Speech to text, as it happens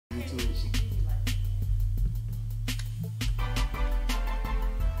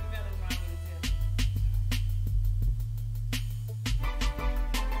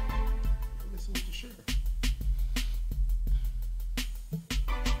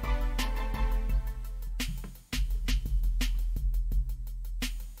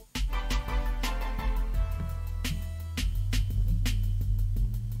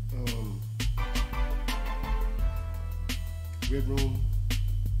Red Room,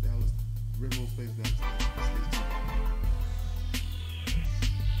 Dallas. Red Room Space, Dallas.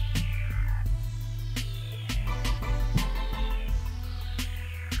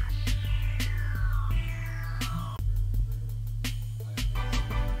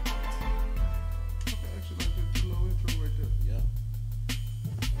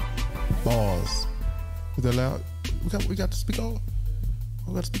 Balls. Is that loud? We got to speak on?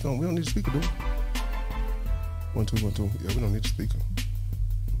 We got to speak on. We don't need a speaker, do we? 1, 2, 1, 2. Yeah, we don't need a speaker.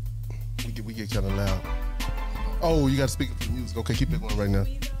 We get kind of loud. Oh, you got to speak for the music. Okay, keep it going right now.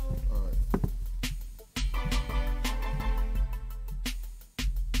 All right.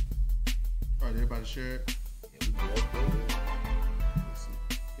 All right, everybody share it. Yeah, we good. Let's see.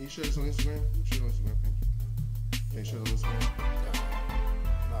 Can you share this on Instagram? Share it on Instagram, can you share it on Instagram?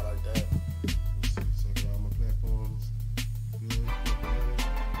 Not like that. Let's see. So I got all my platforms. Good.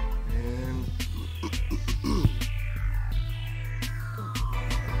 And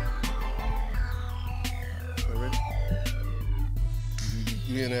ready?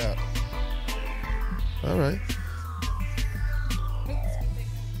 You in and out. All right.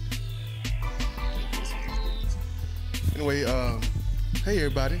 Anyway, hey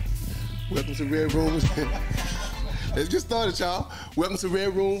everybody. Welcome to Red Room. Let's get started, y'all. Welcome to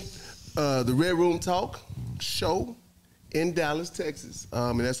Red Room, the Red Room Talk show in Dallas, Texas.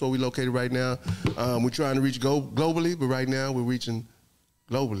 And that's where we're located right now. We're trying to reach globally, but right now we're reaching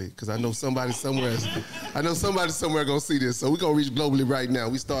globally because I know somebody somewhere gonna see this. So we're gonna reach globally right now.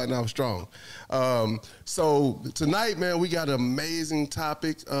 We starting off strong. So tonight, man, we got an amazing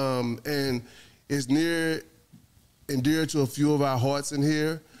topic, and it's near and dear to a few of our hearts in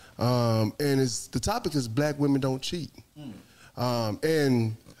here. And the topic is Black women don't cheat.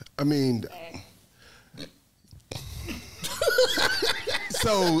 And I mean,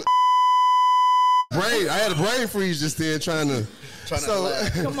 so I had a brain freeze just there trying to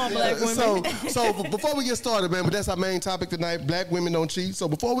come on, Black women. So before we get started, man, but that's our main topic tonight. Black women don't cheat. So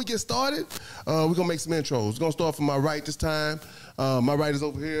before we get started, we're gonna make some intros. We're gonna start from my right this time. My right is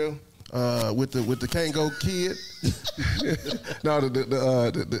over here. With the Kango kid. No, we're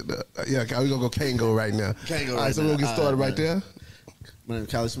gonna go Kango right now. Kango All right, so we're gonna get started right there. My name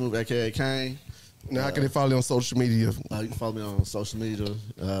is Callie Smooth, aka Kane. Now, how can they follow you on social media? You can follow me on social media,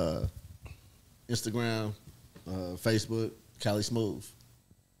 Instagram, Facebook, Callie Smooth.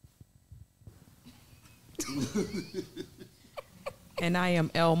 And I am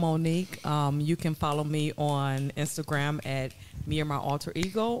El Monique. You can follow me on Instagram at Me and My Alter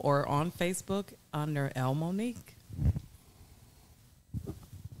Ego or on Facebook under El Monique.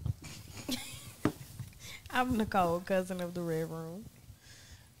 I'm Nicole, cousin of the Red Room.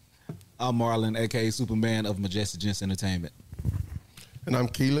 I'm Marlon, a.k.a. Superman of Majestic Gents Entertainment. And I'm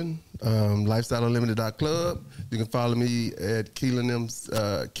Keelan, LifestyleUnlimited.club. You can follow me at Keelan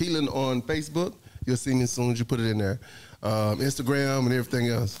on Facebook. You'll see me as soon as you put it in there. Instagram and everything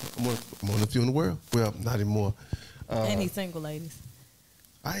else. I'm on a few in the world. Well, not anymore. Any single ladies?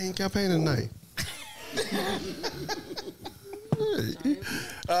 I ain't campaigning tonight.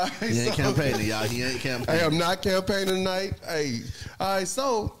 He ain't campaigning, y'all. He ain't campaigning. I am not campaigning tonight. Hey, all right,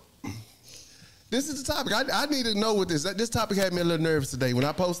 so this is the topic. I need to know what this topic had me a little nervous today. When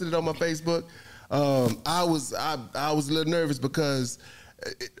I posted it on my Facebook, I was a little nervous because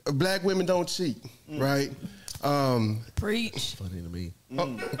Black women don't cheat, right? Preach. Funny to me.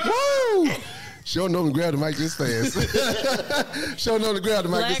 Woo! She don't know to grab the mic this fast. She don't know to grab the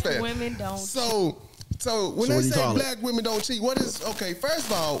mic this fast. Black women don't cheat. So when they say Black women don't cheat, okay, first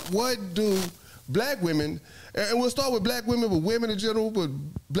of all, what do Black women, and we'll start with Black women, but women in general, but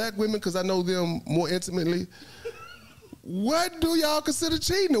Black women, because I know them more intimately, what do y'all consider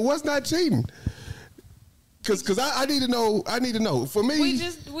cheating or what's not cheating? Because I need to know. For me,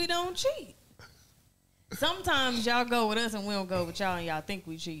 we don't cheat. Sometimes y'all go with us and we don't go with y'all, and y'all think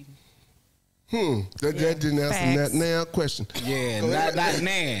we cheating. That didn't answer that now question. Yeah, not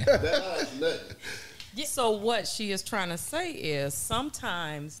now. So what she is trying to say is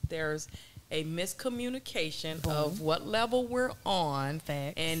sometimes there's a miscommunication of what level we're on,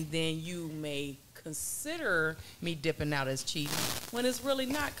 and then you may consider me dipping out as cheating when it's really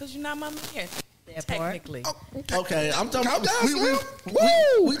not because you're not my man. Technically. Okay, I'm talking about.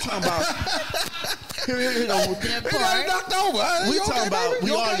 We talking about. We talking about.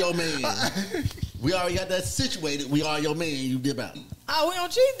 We are your man. We already got that situated. We are your man. You dip out. Oh, we don't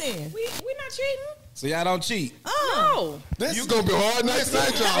cheat then. We not cheating. So y'all don't cheat. Oh, this is gonna be a hard night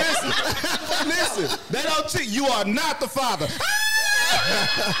tonight, y'all. Listen, they don't cheat. You are not the father.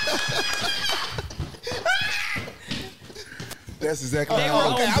 That's exactly They were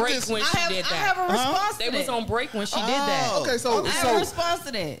how on it break was. when she did I that. have a response They to was that. on break when she did that. Okay, so I have a response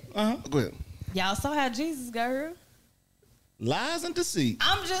to that. go ahead. Y'all saw how Jesus got here? Lies and deceit.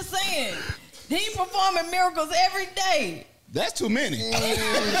 I'm just saying. He performing miracles every day. That's too many.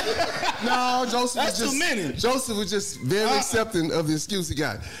 No, Joseph That's was just too many. Joseph was just very accepting of the excuse he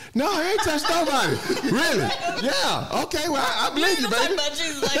got. No, I ain't touched nobody. Really? Yeah. Okay. Well, I believe you, Don't talk baby. about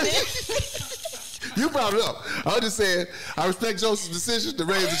Jesus like that. You brought it up. I was just saying I respect Joseph's decision to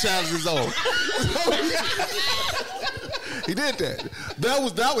raise a child of his own. He did that.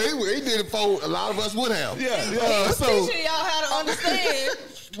 That way. He did it for a lot of us would have. Yeah. So Teaching y'all how to understand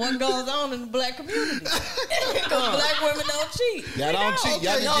what goes on in the black community. Because black women don't cheat. Y'all don't cheat.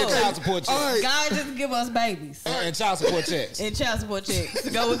 Y'all just get child support checks. all right. God just give us babies. And child support checks. And child support checks to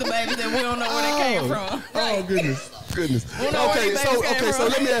go with the babies that we don't know where they came from. Oh goodness. We know where Okay, these so babies came so from.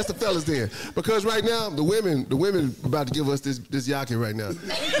 let me ask the fellas then, because right now the women about to give us this yaki right now.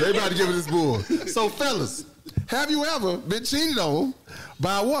 They about to give us this bull. So fellas, have you ever been cheated on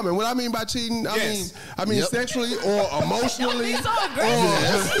by a woman? What I mean by cheating, Yes. I mean sexually or emotionally He's so or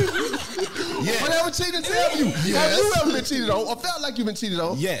aggressive. whatever cheating tell you. Have you ever been cheated on or felt like you've been cheated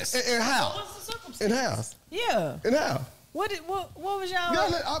on? Yes. And how? What's the circumstance? And how? Yeah. And how? What was y'all?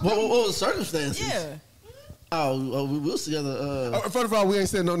 What was the circumstances? Yeah. Oh, we was together. First of all, we ain't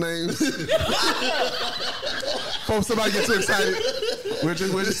saying no names. Before somebody get too excited, we're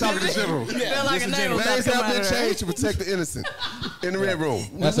just talking in general. Feel like a name was about Names to come have out been of there. changed to protect the innocent in the red room.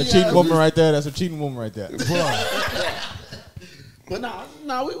 That's a cheating woman right there. That's a cheating woman right there. But no,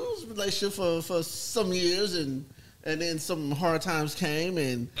 we was in a relationship for some years, and then some hard times came,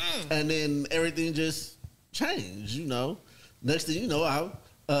 and then everything just changed. You know, next thing you know,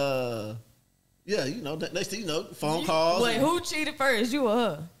 next thing you know, phone calls. Wait, who cheated first? You or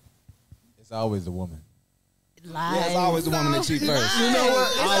her? It's always the woman. Lies. Yeah, it's always the woman that cheat first. You know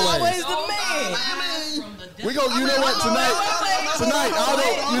what? It's always the man. We go. You know what? Tonight,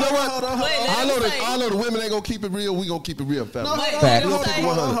 although you know what? I know the women ain't gonna keep it real. We gonna keep it real, fellas. Fact. We gonna keep it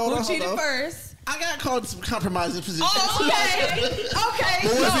 100. Who cheated first? I got caught in some compromising positions. Oh, okay. Okay.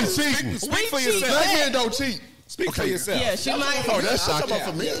 But was he cheating? Speak for cheat. yourself. Black men don't cheat. Speak for yourself. Yeah, she might. Oh, that's I'm talking shocking.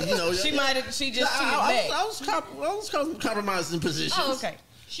 about for me. You know, She might have. She just cheated I back. was compromising positions. Oh, okay.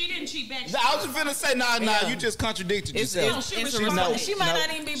 She didn't cheat back. I was just finna say, nah, you just contradicted yourself. It's She a she might not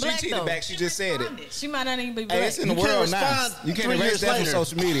even be black She cheated though. back. She just said it. She might not even be Hey, black. it's in the You can't world now. respond You can't 3 erase years that from later.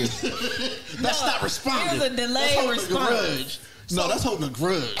 social media. That's not responding. It was a delayed That's holding a response. grudge. No, that's holding a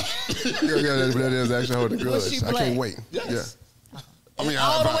grudge. Yeah, that is actually holding a Was she grudge. I black? can't wait. Yes. Yeah. I mean,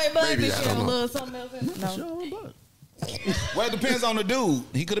 All the way black. maybe, Did I she don't have a know. little something else in it? No. Well, it depends on the dude.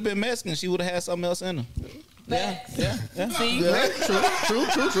 He could have been Mexican. She would have had something else in her. See, Yeah,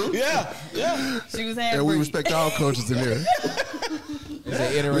 true. Yeah. she was half And we breed. respect all cultures in here. It's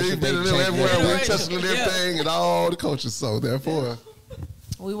an interracial We've been dating everywhere. change. We're touching on everything and all the cultures. So therefore,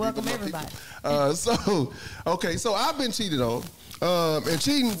 We welcome everybody. so I've been cheated on, and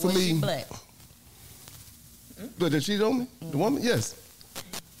cheating for Was she me. black? But they cheated on me? The woman? Yes.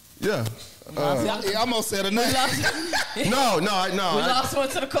 Yeah. He almost said a name. No. We lost one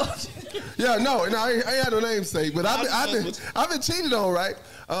to the culture. Yeah, no, I ain't had no namesake, but I've been cheated on, right?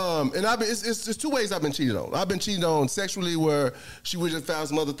 And it's two ways I've been cheated on. I've been cheated on sexually, where she would just found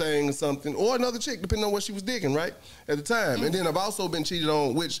some other thing or something, or another chick, depending on what she was digging, right, at the time. And then I've also been cheated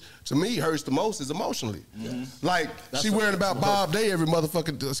on, which to me hurts the most, is emotionally. Like she worrying about Bob Day every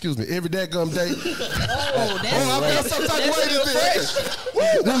dadgum day. Oh, I feel some type of way this day.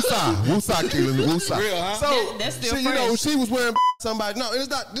 Woosah, Keelan, woosah. Real, huh? So That's still she, you know, fresh. she was wearing somebody. No, it's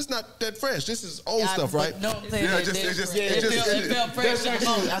not. This not that fresh. This is old stuff, right? No, Yeah, it felt fresh. in the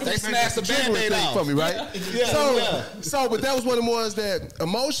moment. They snatched the Band-Aid thing off. for me, right? But that was one of the ones that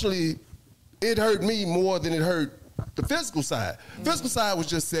emotionally it hurt me more than it hurt the physical side. Physical side was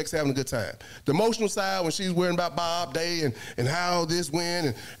just sex, having a good time. The emotional side, when she was worrying about Bob Day and how this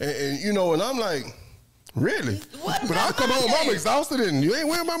went, and you know, and I'm like, really? But I come home, I'm exhausted, and you ain't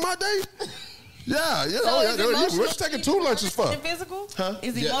worrying about my day? Yeah, you know, is emotional what you taking 2 lunches for? Than physical? Huh?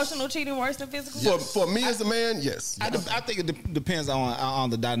 Is Yes. emotional cheating worse than physical? For me as a man, yes. I think it depends on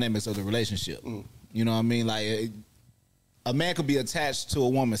the dynamics of the relationship. You know what I mean? Like a man could be attached to a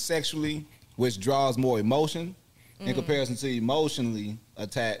woman sexually, which draws more emotion in comparison to emotionally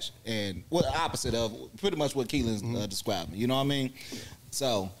attached, and what opposite of pretty much what Keelan's describing. You know what I mean?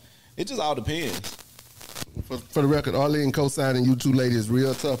 So it just all depends. For the record, Arlene co-signing you two ladies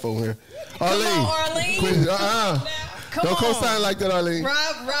real tough on here. Arlene. on, Arlene. Quit, Come Don't on. co-sign like that, Arlene.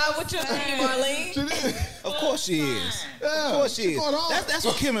 Ride with your team, Marlene. Of course she is. Of course she is. going on. That's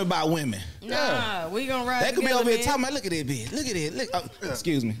what Kim is about women. Nah, we gonna ride That could be together, over here man. talking about, look at that bitch. Look at it. Look.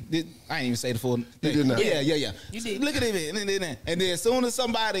 Excuse me. I ain't even say the full thing. You did not. Yeah. You did. Look at that bitch. And then as soon as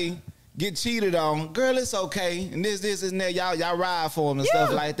somebody get cheated on, girl, it's okay. And this, and that. Y'all ride for them and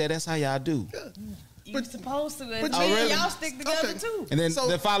stuff like that. That's how y'all do. You supposed to. And but me you- and y'all stick together Okay. too. And then So-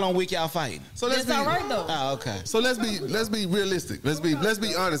 the following week, y'all fighting. So let's That's be all right though. Oh, okay. So let's be realistic. Let's be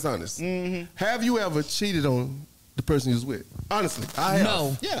honest. Mm-hmm. Have you ever cheated on the person you was with? Honestly, I have.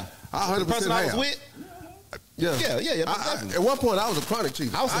 No. Yeah. I 100% The person I was have. with, Yeah, Yeah, At one point, I was a chronic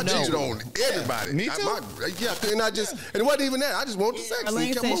cheater. I was a cheated no. on everybody. Me too. And it wasn't even that. I just wanted the sex. Elaine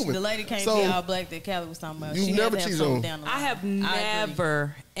and kept said moving. the lady can't So, be all black that Callie was talking about. You She never had to have cheated something on- down the line. I have agree.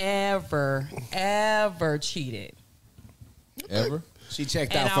 never, ever cheated. Ever? she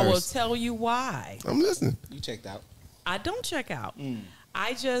checked And out I will first. tell you why. I'm listening. You checked out. I don't check out.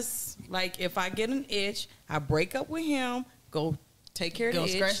 I just, like, if I get an itch, I break up with him, go take care of Go the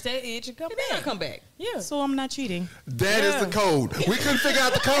itch. scratch that itch and come And then I back. come back. Yeah. So I'm not cheating. That is the code. We couldn't figure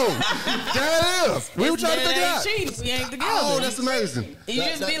out the code. That is. We were trying to figure it out. Cheating. We ain't together. Oh, that's amazing. You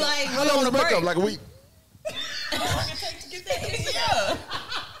just be like, How we long was on the a break. breakup? Like a week? Yeah.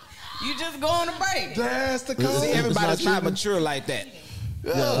 You just go on a break. That's the See, code. everybody's not cheating. mature like that.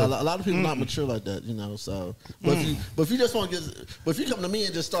 Yeah, a lot of people not mature like that, you know. So, but if you just want to get, but if you come to me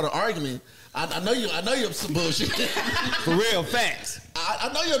and just start an argument, I know you're up to some bullshit. For real, facts. I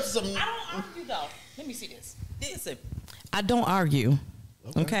know you're up to some. I don't argue, though. Let me see this. Listen. I don't argue.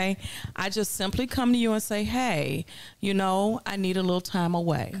 Okay. I just simply come to you and say, hey, I need a little time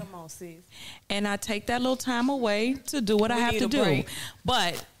away. Come on, sis. And I take that little time away to do what I have need to a do. break.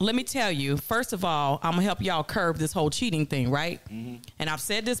 But let me tell you, first of all, I'm going to help y'all curb this whole cheating thing, right? And I've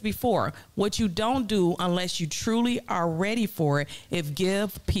said this before. What you don't do unless you truly are ready for it is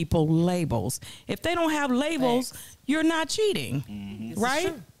give people labels. If they don't have labels, you're not cheating,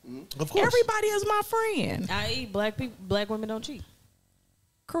 right? Of course. Everybody is my friend. I.e., black women don't cheat.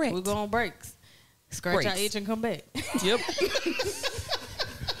 Correct. We go on breaks. Scratch our Breaks. itch and come back. Yep.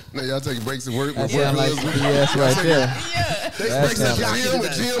 Now y'all taking breaks at work. That with work sound like husband. BS right there. They That breaks at sound gym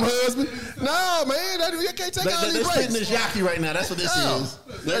with gym husband. No, man, you can't take all They're these spitting breaks. this yaki right now. That's what this No. is.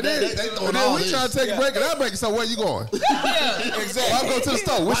 And They then throwing all we this. trying to take a break and I break. So where you going? Exactly. I'm going to the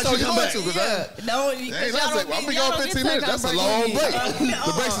store. Which Why'd store you you come going back? to? Because Hey, I'm be gone 15 minutes. That's a long break.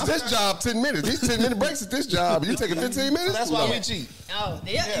 The breaks at this job 10 minutes. These 10-minute breaks at this job. You taking 15 minutes? That's why we cheat. Oh,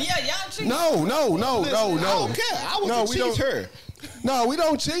 yeah, y'all cheat. No. I don't care. I was No, a we don't. cheater. No, we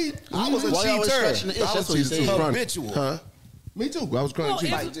don't cheat. I was a Why y'all always cheater. scratching the itch? I That's was what he's cheating saying. too. Habitual. Huh? Me too. I was crying Well,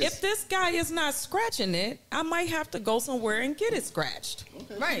 cheating. if this guy is not scratching it, I might have to go somewhere and get it scratched.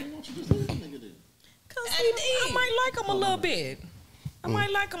 Right. Cause I might like him a little bit. I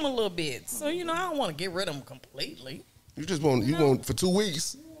might like him a little bit. So I don't want to get rid of him completely. You just want for 2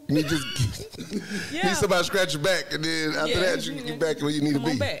 weeks. You need just need somebody to scratch your back, and then after that you can get back where you need Come to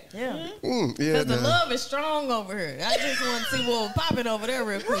on be. back. Yeah. Yeah, Because the nah. love is strong over here. I just want to see what was popping over there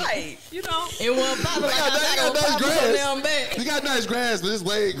real quick. Right. It wasn't popping like got I got nice popping grass. on down back. You got nice grass, but it's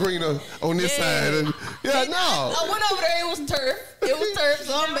way greener on this Yeah. side. And, no, I went over there. It was turf.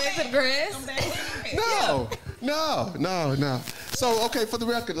 So I'm back to the grass. no. So, okay, for the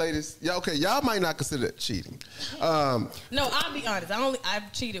record, ladies, y'all might not consider that cheating. No, I'll be honest.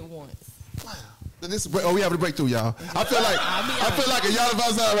 I've cheated once. We have a breakthrough, y'all. I feel like a y'all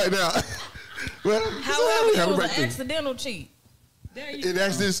outside right now. Well, However, we have a it was an breakthrough. accidental cheat. It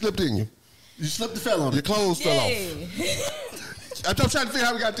accidentally slipped in you. You slipped and fell on Your it. clothes fell off. Yeah. I'm trying to figure out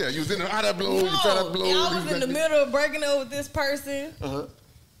how we got there. You was in the out of blue, you fell out of blue. I was in the middle of breaking up with this person. Uh-huh.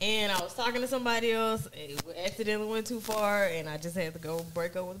 And I was talking to somebody else. It accidentally went too far, and I just had to go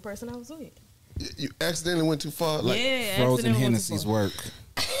break up with the person I was with. You accidentally went too far. Like, Yeah, Frozen accidentally went too Hennessy's far. work.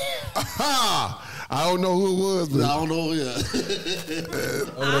 I don't know who it was, but I don't know. Yeah. Over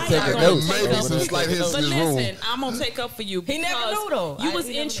there taking notes. maybe Over some there slight taking hints But in this room. listen, I'm gonna take up for you. He never because knew, though. You was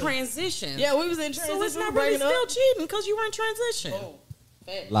He in never knew. transition. Yeah, we was in transition. So it's not breaking really still up. cheating because you were in transition.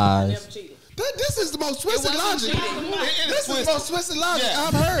 Lies. Never cheated. This is the most twisted logic. cheating. This is the most twisted logic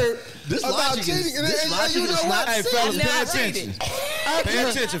I've heard This about logic is- cheating. this And logic you is know what? not- Hey, fellas, never pay cheated. attention. Pay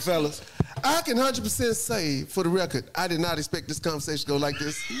attention, fellas. I can 100% say, for the record, I did not expect this conversation to go like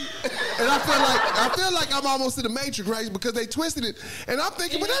this, and I feel like I'm almost in the Matrix, right? Because they twisted it, and I'm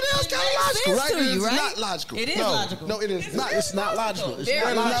thinking, but that is kind of logical, right? sense to you, It's right? not logical. It is No, logical. No, it is not. It's not logical. It's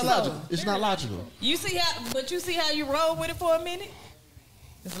Very not logical. logical. It's not logical. You see how you roll with it for a minute?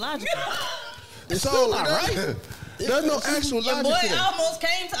 It's logical. It's still not right. There's no actual Your logic boy to that. almost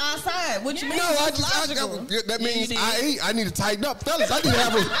came to our side, which means No, that means I need to tighten up, fellas. I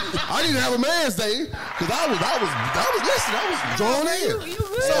need to have a man's day because I was listening. I was drawn in.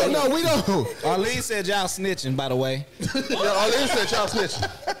 So no, we don't. Arlene said y'all snitching, by the way. Arlene said y'all snitching.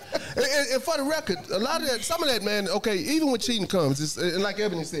 And for the record, a lot of that, some of that, man. Okay, even when cheating comes, it's, and like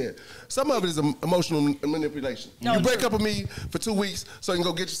Ebony said, some of it is emotional manipulation. You break up with me for 2 weeks so you can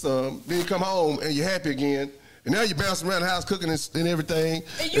go get you some. Then you come home and you're happy again. And now you're bouncing around the house cooking and everything.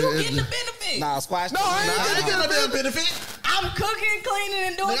 And you get the benefit. Nah, squash. No, I ain't getting the benefit. I'm cooking, cleaning,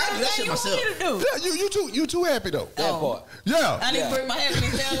 and doing everything you want me to do. Yeah, you too happy though. That part. Yeah. I need to bring my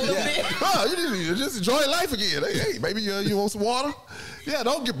happiness down a little bit. Oh, you just enjoy life again. Hey, maybe you want some water? Yeah,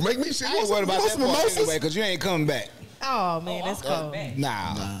 don't make me shit. I ain't worried about that some part mimosas? anyway, because you ain't coming back. Oh man, that's cold.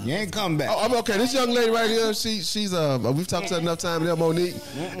 Nah, you ain't coming back. Oh, I'm okay. This young lady right here, she's we've talked to her enough time. El Monique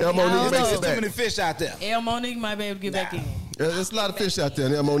makes There's it too back. many fish out there. El Monique might be able to get back in. There's a lot of fish out there,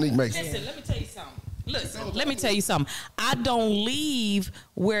 and El Monique makes it. Listen, let me tell you something. Listen, let me tell you something. I don't leave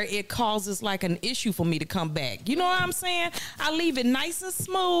where it causes like an issue for me to come back. You know what I'm saying? I leave it nice and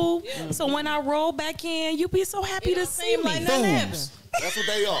smooth. Yeah. So when I roll back in, you'll be so happy to see me. Like nothing happened. That's what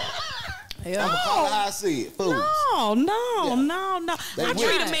they are. Yeah. I'm gonna call it how I see it. Fools. No. I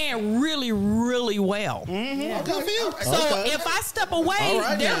treat a man really, really well. Yeah. Okay, So if I step away,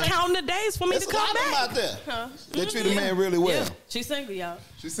 they're counting the days for me to come back. Out there. They treat a man really well. Yeah. She's single, y'all.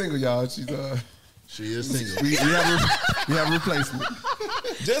 She's single, y'all. She is single. We have a replacement.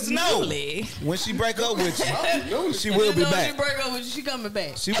 Just know when she break up with you, she will be back. She break up with you, she coming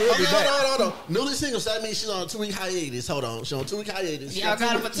back. She will be back. Hold on. Newly single, so that means she's on a 2-week hiatus. Hold on. She's on a 2-week hiatus. Y'all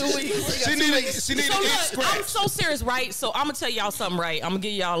got her for 2 weeks. She need So to look, I'm so serious, right? So I'm gonna tell y'all something, right? I'm gonna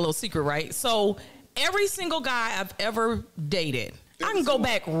give y'all a little secret, right? So every single guy I've ever dated, I can go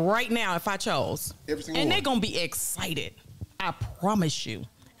back right now if I chose, and they're gonna be excited. I promise you.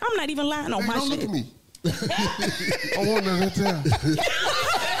 I'm not even lying on my Don't shit. look at me. I want to tell.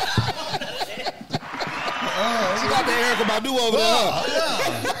 She got the Erica Badu over there.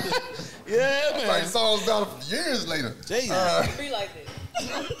 Yeah, man. Like songs down years later. Jesus. Be like this.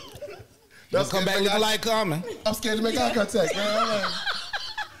 That's Come back looking like Carmen. I'm scared to make eye contact, man.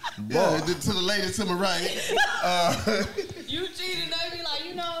 Yeah, to the lady to my right. You cheated, they be like,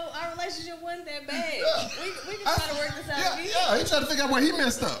 our relationship wasn't that bad. We can try to work this out. Yeah, he trying to figure out where he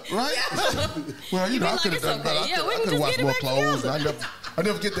messed up, right? Well, I like, could have it's done better. okay. Yeah, we I can could have just washed get it more back clothes. together. I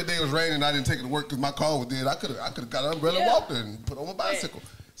never get that day it was raining and I didn't take it to work because my car was dead. I could have got an umbrella, walked there, and put on my bicycle.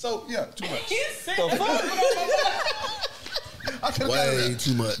 So, yeah, too much. I could have Way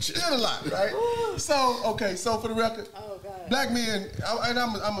too much. Did a lot, right? So for the record, black men, and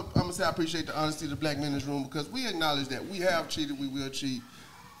I'm gonna say I appreciate the honesty of the black men in this room because we acknowledge that we have cheated, we will cheat.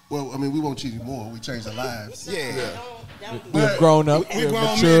 Well, I mean, we won't cheat anymore. We changed our lives. Yeah. We've grown up. We We've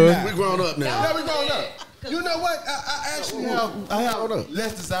grown matured. men now. We grown up now. Yeah, we grown up. You know what? I actually have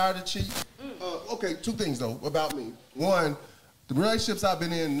less desire to cheat. Okay, two things though about me. One, the relationships I've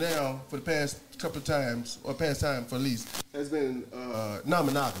been in now for the past couple of times, or past time for at least, has been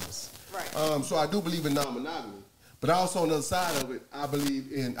non-monogamous. Right. So I do believe in non-monogamy. But also on the other side of it, I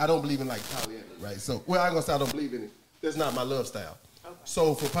don't believe in like polyamory, right? So, well, I ain't gonna say I don't believe in it. That's not my love style. Okay.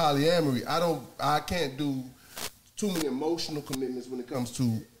 So for polyamory, I can't do too many emotional commitments when it comes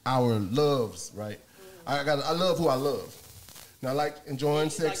to our loves, right? I love who I love. Now I like enjoying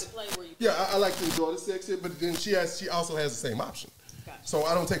sex. Like to play where you I like to enjoy the sex here, but then she also has the same option. Gotcha. So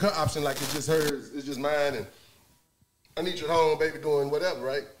I don't take her option like it's just hers, it's just mine, and I need you at home, baby, doing whatever,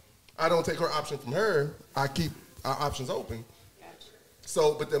 right? I don't take her option from her. I keep our options open. Gotcha.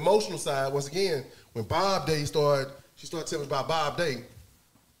 So, but the emotional side, once again, when Bob Day started, she started telling me about Bob Day.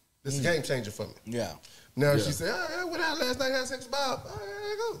 This is a game changer for me. Yeah. Now she said, I went out last night, had sex with Bob. All right, there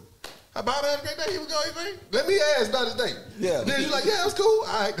you go. Bob had a great day. Here we go, everything. Let me ask about his day. Yeah. Then she's like, yeah, it's cool.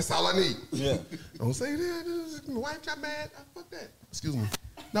 All right, that's all I need. Yeah. Don't say that. My wife got mad. Fuck that. Excuse me.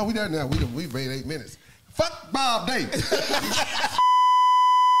 No, we there now. We waited 8 minutes. Fuck Bob Day.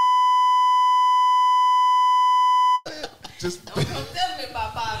 Just Don't come tell me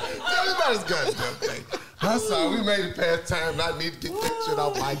about Bob Day. tell me about his goddamn thing. I'm sorry, we made it past time and I need to get that shit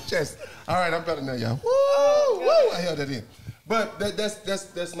off my chest. All right, I'm better now, y'all. Woo, woo, I held that in. But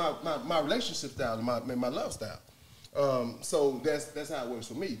that's my relationship style and my love style. So that's how it works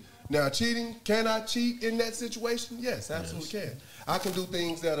for me. Now, cheating, can I cheat in that situation? Yes, absolutely can. I can do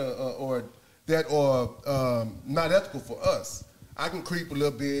things that are not ethical for us. I can creep a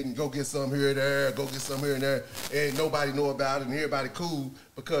little bit and go get some here and there, go get some here and there, and nobody know about it, and everybody cool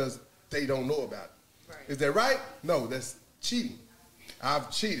because they don't know about it. Right. Is that right? No, that's cheating.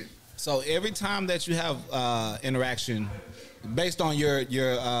 I've cheated. So every time that you have interaction, based on your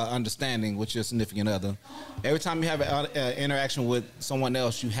understanding with your significant other, every time you have an interaction with someone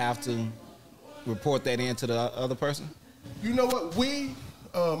else, you have to report that in to the other person? You know what?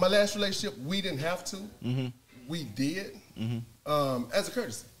 My last relationship, we didn't have to. Mm-hmm. We did as a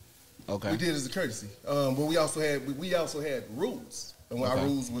courtesy. Okay. We did as a courtesy. But we also had rules. And our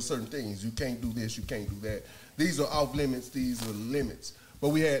rules were certain things. You can't do this, you can't do that. These are off limits, these are limits. But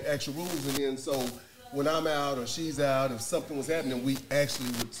we had actual rules, and then so when I'm out or she's out, if something was happening, we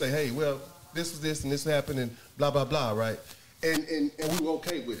actually would say, hey, well, this was this and this happened and blah, blah, blah, right? And we were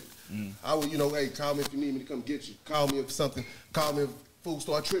okay with it. Mm. I would, hey, call me if you need me to come get you. Call me if something, call me if food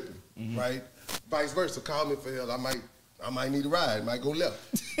start tripping, right? Vice versa, call me for hell, I might need a ride, might go left.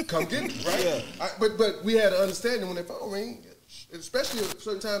 Come get me, right? Yeah. But we had an understanding when the phone ring, especially at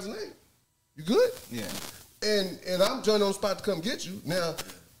certain times of night. You good? Yeah. And I'm joining on the spot to come get you. Now,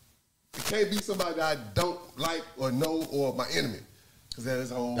 it can't be somebody that I don't like or know or my enemy. Because that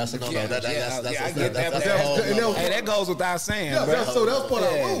is a whole... That's a no-no. I get that. Hey, that goes without saying. Yeah, so that was part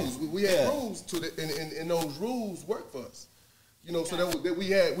of our rules. We had rules to and those rules worked for us. So that we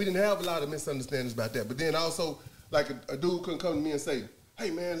didn't have a lot of misunderstandings about that. But then also, like a dude couldn't come to me and say, hey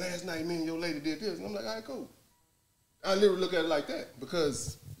man, last night me and your lady did this. And I'm like, all right, cool. I literally look at it like that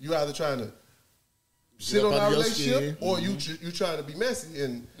because you either trying to shit on our relationship or you trying to be messy.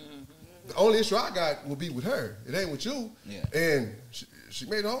 And the only issue I got will be with her. It ain't with you. Yeah. And she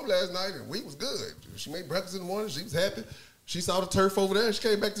made it home last night and we was good. She made breakfast in the morning. She was happy. She saw the turf over there and she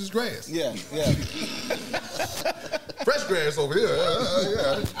came back to this grass. Yeah. Fresh grass over here.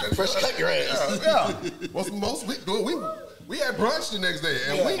 Fresh cut grass. Most we had brunch the next day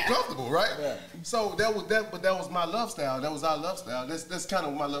and we comfortable, right? Yeah. So that was my love style. That was our love style. That's kind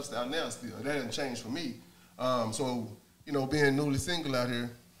of my love style now still. That hasn't changed for me. So being newly single out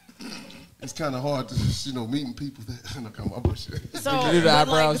here, it's kind of hard to meeting people that come up with shit. So in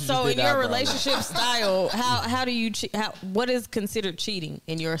your relationship style, how do you what is considered cheating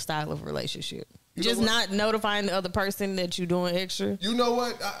in your style of relationship? Just not notifying the other person that you're doing extra? You know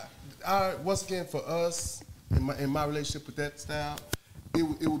what? I once again, for us, in my relationship with that style,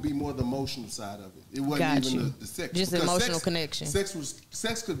 it would be more the emotional side of it. It wasn't even the sex. Just the emotional connection.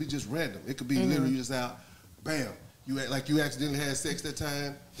 Sex could be just random. It could be literally just out, bam. You accidentally had sex that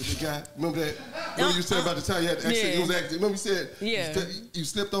time with the guy. Remember that? Remember you said about the time you had accident? It was accident. Remember you said you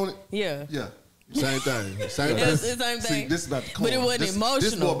slipped on it? Yeah. Yeah. Same thing. Same thing. See, this is about the corn. But it wasn't emotional.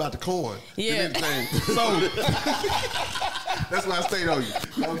 This is more about the corn. Yeah. So that's why I stayed on you.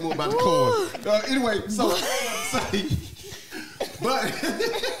 That was more about the corn. Anyway, but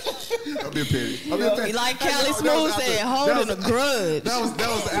I'm being petty. Like Callie Smooth said, holding a grudge. That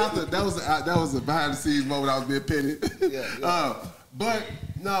was a behind the scenes moment. I was being petty. But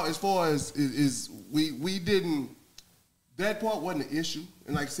no, as far as we didn't. That part wasn't an issue.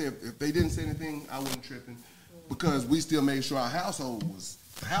 And like I said, if they didn't say anything, I wasn't tripping because we still made sure our household was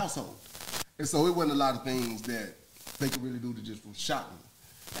the household. And so it wasn't a lot of things that they could really do to just shock me.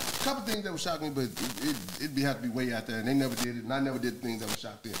 A couple things that would shock me, but it'd have to be way out there. And they never did it, and I never did things that would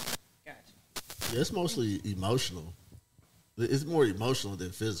shock them. Gotcha. Yeah, it's mostly emotional. It's more emotional than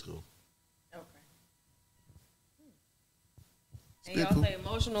physical. Okay. And y'all say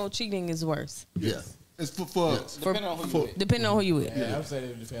emotional cheating is worse. Yeah. It's depending on who you with. Depending on who you with. Yeah, I'm saying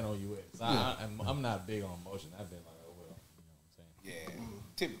it depends on who you with. I'm not big on emotion. I've been like, oh well, you know what I'm saying? Yeah,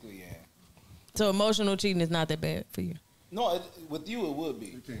 typically, yeah. So emotional cheating is not that bad for you? No, with you it would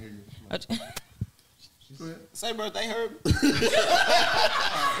be. We can't hear you. Go ahead. Say birthday heard. He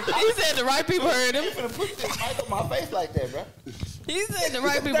said the right people heard him. You finna put this mic on my face like that, bro. He said the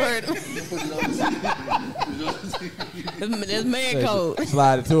right people heard him. That's man code.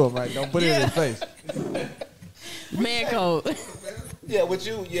 Slide it to him, right? Don't put it in his face. Man code. Yeah, with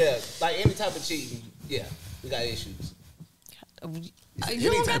you, like any type of cheating, we got issues. You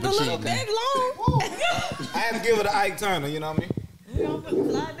don't got to look that long. I had to give it to Ike Turner, you know what I mean? You don't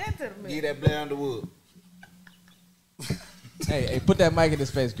slide that to the man. Give that Blair Underwood. Hey, put that mic in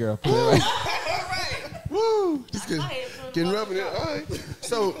his face, girl. Put it right. All right. Woo! Just getting rubbing it. All right.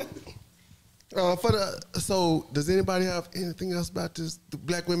 So, so does anybody have anything else about this? The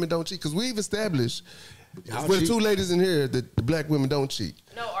black women don't cheat because we've established for the two ladies in here that the black women don't cheat.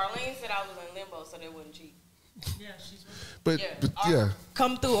 No, Arlene said I was in limbo, so they wouldn't cheat. Yeah, she's. But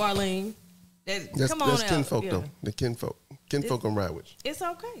come through, Arlene. That's kinfolk though. The kinfolk. Kinfolk gonna ride with you. It's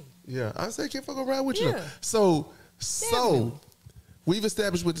okay. Yeah, I say kinfolk gonna ride with you. So we've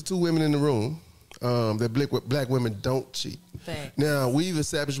established with the two women in the room that black women don't cheat. Fact. Now we've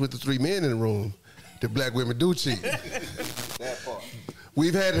established with the three men in the room that black women do cheat. That part.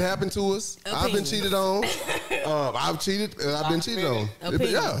 We've had it happen to us. I've been cheated on. I've cheated and I've been cheated on.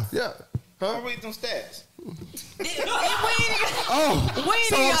 Yeah. Huh? Read them stats. We ain't So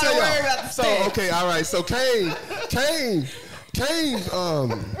I'm gotta telling worry y'all. about the So stats. okay, all right. So Kane.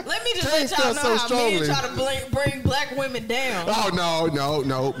 Let me just Kane let y'all felt know so how strongly. men try to bring black women down. Oh no. It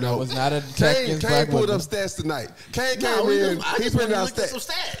was not a Kane black pulled women. up stats tonight. Kane came No, in. I He just printed out looked at some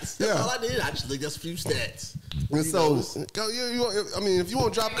stats. stats. That's Yeah. all I did. I just looked at a few stats. And so, I mean, if you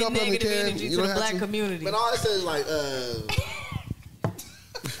want to drop a couple of them, you Negative can. energy You to don't the have black to. community. But all I said is like,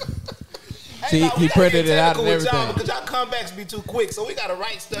 He printed it out and everything. Because y'all comebacks be too quick, so we got to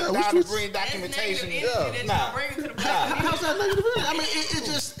write stuff down and bring documentation. how's that negative? I mean,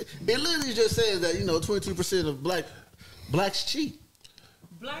 it literally just says that 22% of blacks cheat.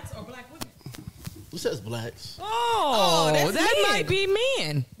 Blacks or black women? Who says blacks? That's that men. might be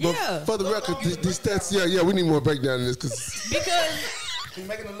men. But Yeah. for the record, these stats, we need more breakdown in this because, Because You're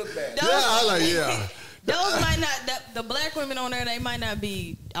making it look bad. those might not, the black women on there, they might not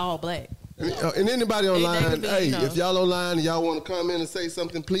be all black. And anybody online, could be, if y'all online and y'all want to come in and say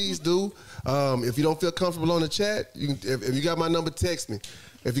something, please do. If you don't feel comfortable on the chat, you can, if you got my number, text me.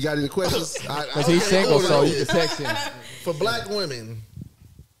 If you got any questions, Because he's single, so you can text him. For black women,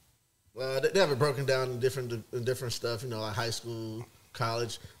 they have it broken down in different stuff. Like high school,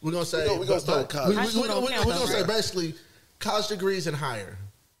 college. We're gonna say We're gonna start with college. We're gonna say basically college degrees and higher.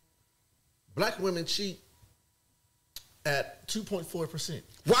 Black women cheat at 2.4%.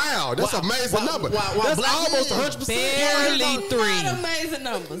 Wow, that's an amazing number. That's black almost men- 100%. Barely Not three. amazing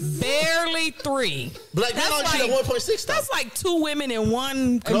numbers. Barely three. Black men only cheat at 1.6. That's like two women in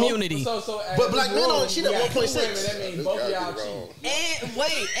one community. But black men only cheat at 1.6. That means both of y'all cheat.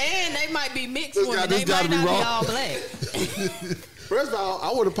 And they might be mixed This women. guy- this They gotta might be not be wrong. all black. First of all,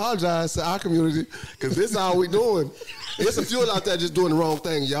 I want to apologize to our community because this is all we doing. There's some fuel out there just doing the wrong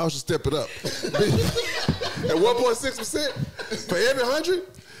thing. Y'all should step it up. At 1.6% for every 100,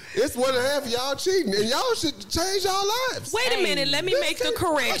 it's 1.5 of y'all cheating, and y'all should change y'all lives. Wait a minute, let me make the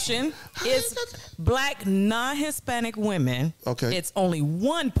correction. It's black non-Hispanic women. Okay. It's only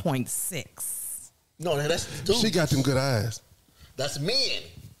 1.6. No, that's dudes. She got them good eyes. That's men.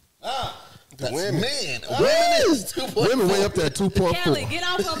 That's women. men. Women is 2.4. Women way up there at 2.4. Kelly, get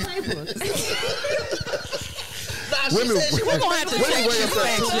off her paper. Nah, she Women- said she We're gonna have to Women check way these up there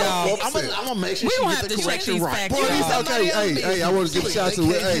at facts, y'all. 2.4%. I'm gonna make sure We she gonna get have the to check correction these right. facts, Boy, these, y'all. okay, hey, I want to give a shout out to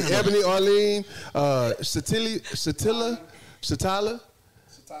Ebony, Arlene,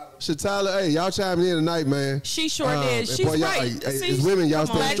 Shatila, hey, y'all chiming in tonight, man. She sure did. and She's boy, y'all, right. Hey, See, as women, y'all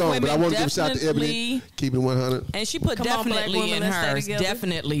come on. stay strong, but I Black want to give a shout out to Ebony. definitely- Keep it 100. And she put Come on, black definitely women, in let's stay hers. together.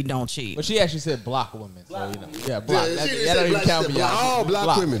 Definitely don't cheat. But she actually said block women. So, yeah, block. Yeah, That she didn't that say don't even black, count she for said y'all. All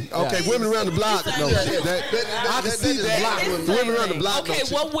black women. Okay, Yeah. women around the block. No, I can see that. black women. The women around the block. Okay, don't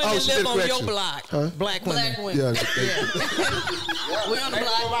cheat. what women Oh, she live did a on your correction. block? Black women. Black women. Yeah. We on the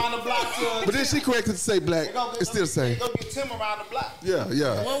block. Around the block to But then she corrected to say black. It's still the same. Go get Tim around the block. Yeah.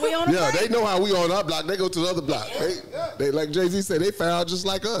 When we on the Yeah, break. they know how we on our block. They go to the other block. They like Jay-Z said, they foul just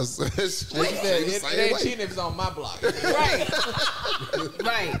like us. She said, it ain't cheating if it's on my block.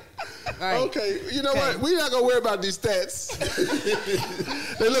 Right. Okay, you know what? We're not gonna worry about these stats.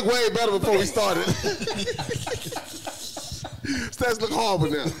 They look way better before we started. Stats look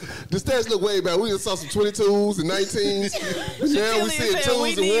horrible now. The stats look way better. We just saw some 22s and 19s. Now we see said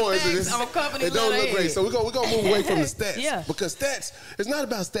we 2s need and 1s. And facts on company it don't look letterhead. great. So we're gonna move away from the stats. Yeah. Because stats, it's not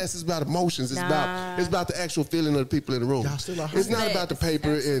about stats, it's about emotions. It's Nah. about the actual feeling of the people in the room. Y'all still are It's not higher. about the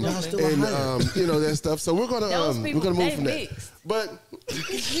paper and Y'all still are higher. that stuff. So we're gonna Those we're people, gonna move they from that. mixed. But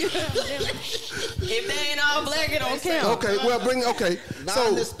If they ain't all black, it don't count. okay, well so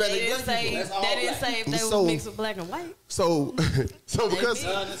Non-Hispanic They didn't black say, people. they didn't say if they So- were mixed with black and white. so because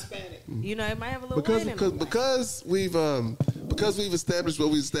You know, it might have a little white in them. because we've established what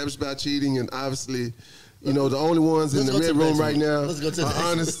we established about cheating, and obviously, the only ones in Let's the go to red the room next right one. now Let's go to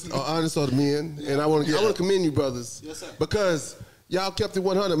the next are honest are the men, and I want to commend you, brothers, because y'all kept it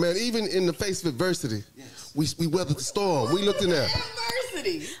 100, man. Even in the face of adversity, we weathered the storm. We looked in there.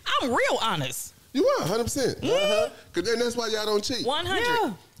 Diversity. I'm real honest. You were 100%, and that's why y'all don't cheat.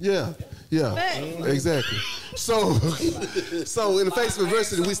 100. Yeah, exactly. So in the face of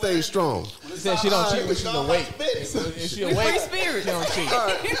adversity, we stay strong. She said she don't cheat when she's awake. If she awake, spirit. she don't cheat. All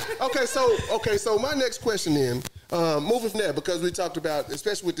right. Okay. So my next question then, moving from that, because we talked about,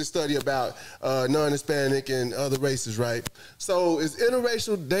 especially with this study about non-Hispanic and other races, right? So is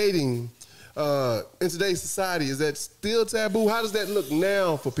interracial dating in today's society, is that still taboo? How does that look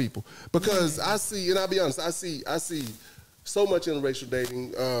now for people? Because I see, and I'll be honest, I see so much interracial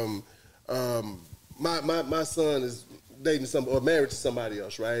dating. My son is dating or married to somebody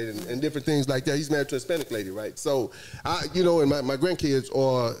else, right? And different things like that. He's married to a Hispanic lady, right? So, and my grandkids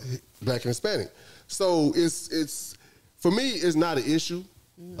are Black and Hispanic. So it's for me, it's not an issue.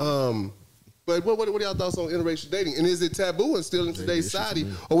 But what are y'all thoughts on interracial dating? And is it taboo and still in today's society,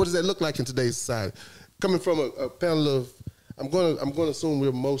 or what does that look like in today's society? Coming from a panel of, I'm gonna assume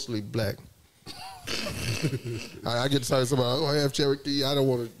we're mostly Black. I get to somebody, I have Cherokee. I don't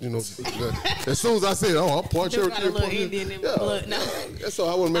want to, as soon as I say, I'm part Cherokee. Got a little Indian in my blood. No. So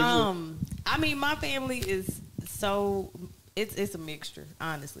I want to make sure. I mean, my family is so it's a mixture,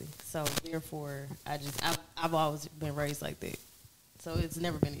 honestly. So therefore, I've always been raised like that. So it's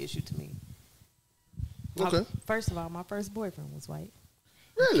never been an issue to me. Okay. First of all, my first boyfriend was white.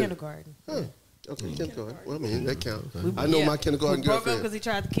 Really? Kindergarten. Huh. Okay, kindergarten. Well, I mean, that counts. I know my kindergarten we broke girlfriend. up because he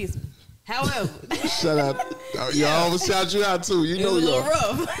tried to kiss me. However, shout out. I always shout you out too. You know it was a you little are.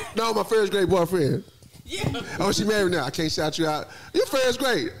 rough. No, my first grade boyfriend. Yeah. Oh, she married now. I can't shout you out. You're first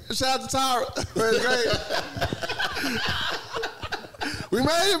grade. Shout out to Tara. First grade. We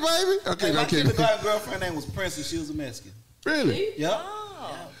made it, baby. Okay, my okay. kindergarten girlfriend name was Prince, and she was a Mexican. Really? Yep.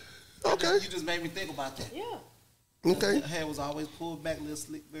 Oh. Yeah. Okay. You just made me think about that. Yeah. Okay. Her hair was always pulled back, little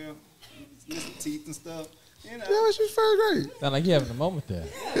slick girl, little teeth and stuff. You know. Yeah, she was first grade. Sound like you having a moment there.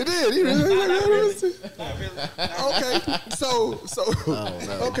 It did. He really. Okay. So.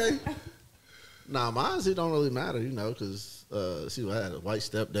 Okay. Nah, mine, it don't really matter, because see, I had a white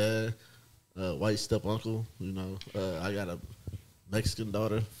stepdad, white step uncle. I got a Mexican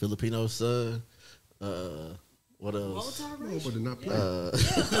daughter, Filipino son. What else? But not play.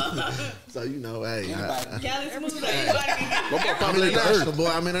 So hey, I'm international, boy.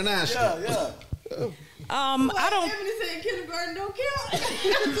 I'm international. Yeah. I don't. Ebony said kindergarten don't count.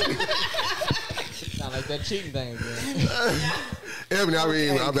 Sound like that cheating thing again. Ebony,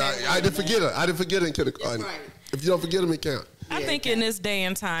 I didn't forget her. I didn't forget her in kindergarten. Right. If you don't forget them, it count. I think in this day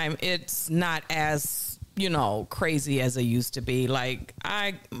and time, it's not as crazy as it used to be. Like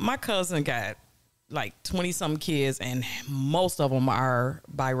my cousin got like 20-something kids, and most of them are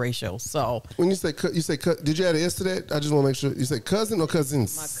biracial. So when you say did you add an S to that? I just want to make sure you say cousin or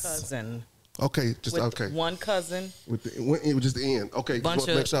cousins. my cousin, Okay, just with okay. one cousin, It was just the end. Okay, bunch just want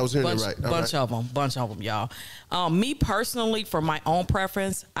to make sure I was hearing it right. All bunch right. of them, y'all. Me personally, for my own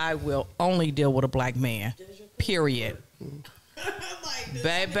preference, I will only deal with a Black man. Period.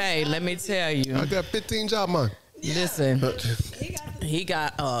 Baby, let me tell you. I got 15 job man. Listen, he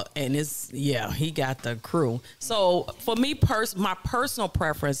got he got the crew. So for me, my personal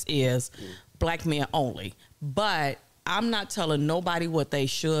preference is Black men only. But I'm not telling nobody what they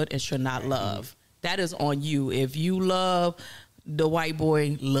should and should not love. That is on you. If you love the white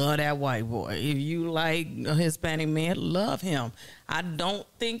boy, love that white boy. If you like a Hispanic man, love him. I don't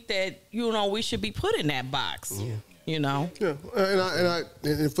think that we should be put in that box. Yeah, and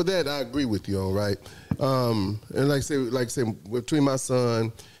for that I agree with you. All right, and like I say, between my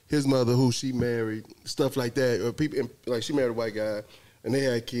son, his mother, who she married, stuff like that, or people like she married a white guy, and they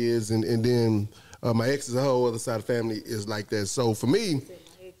had kids, and then my ex is a whole other side of the family is like that. So for me.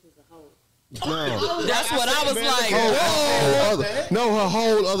 No. That's what I was like. Her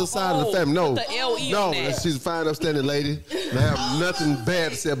whole other side of the family. No, the LE no, on that. she's a fine, upstanding lady. And I have nothing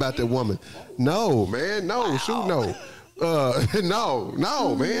bad to say about that woman. No, man, no, shoot, no.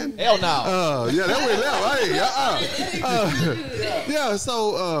 No, man. Hell no. Yeah, that went left. Hey, yeah.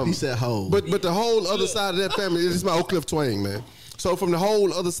 So He said whole. But the whole other side of that family is my Oak Cliff twang, man. So from the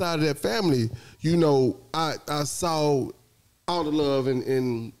whole other side of that family, I saw all the love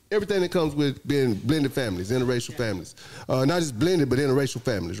and everything that comes with being blended families, interracial families. Not just blended, but interracial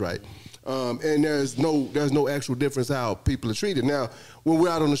families, right? And there's no actual difference how people are treated. Now, when we're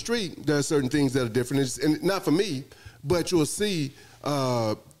out on the street, there are certain things that are different. And not for me, but you'll see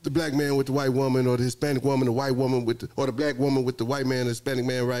the Black man with the white woman, or the Hispanic woman, the white woman or the Black woman with the white man, the Hispanic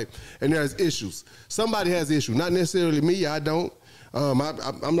man, right? And there's issues. Somebody has issues. Not necessarily me. I don't.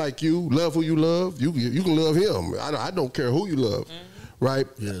 I'm like you. Love who you love. You can love him. I don't care who you love, right?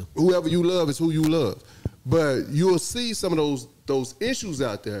 Yeah. Whoever you love is who you love. But you'll see some of those issues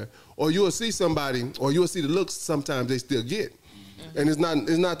out there, or you'll see somebody, or you'll see the looks sometimes they still get. And it's not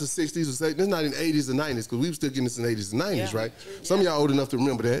the 60s or 70s, it's not in the 80s or 90s, because we were still getting this in the 80s and 90s, right? Some of y'all old enough to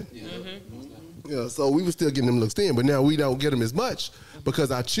remember that. Yeah, so we were still getting them looks then, but now we don't get them as much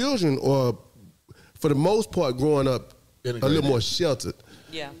because our children are, for the most part, growing up a little more sheltered.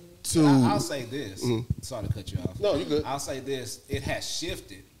 Yeah. I'll say this. Sorry to cut you off. No, you're good. I'll say this. It has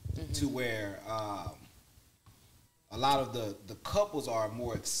shifted to where a lot of the couples are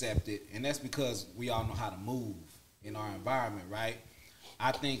more accepted, and that's because we all know how to move in our environment, right?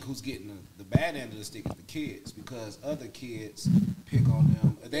 I think who's getting the bad end of the stick is the kids, because other kids pick on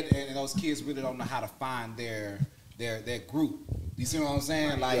them, and those kids really don't know how to find their group. You see what I'm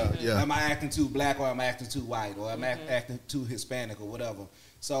saying? Like, am I acting too black, or am I acting too white, or am I acting too Hispanic, or whatever?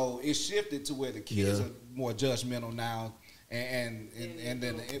 So it shifted to where the kids are more judgmental now, and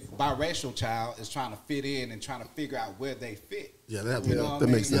then the biracial child is trying to fit in and trying to figure out where they fit. Yeah, that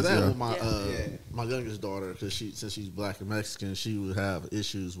makes sense. Yeah, that with my youngest daughter, because since she's black and Mexican, she would have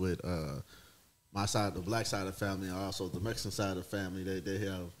issues with my side, the black side of the family, and also the Mexican side of the family. They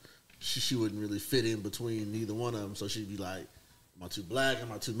have she wouldn't really fit in between neither one of them, so she'd be like, am I too black?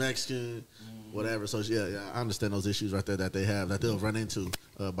 Am I too Mexican? Whatever. So I understand those issues right there that they have, that they'll run into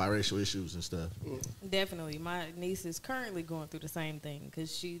biracial issues and stuff. Definitely. My niece is currently going through the same thing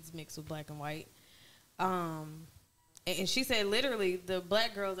because she's mixed with black and white. And she said literally the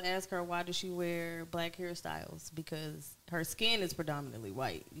black girls ask her, why does she wear black hairstyles? Because her skin is predominantly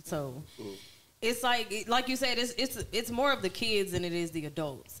white. So it's like you said, it's more of the kids than it is the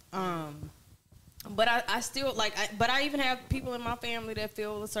adults. But I still but I even have people in my family that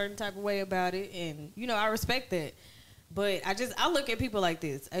feel a certain type of way about it, and I respect that. But I look at people like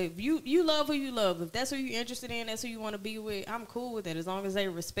this. If you love who you love, if that's who you're interested in, that's who you want to be with, I'm cool with it as long as they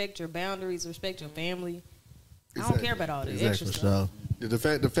respect your boundaries, respect your family. I don't care about all this extra stuff. The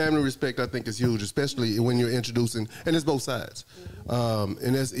family respect, I think, is huge, especially when you're introducing, and it's both sides.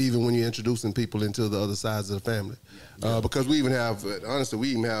 And that's even when you're introducing people into the other sides of the family. Because we even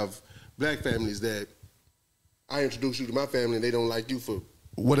have black families that I introduce you to my family and they don't like you for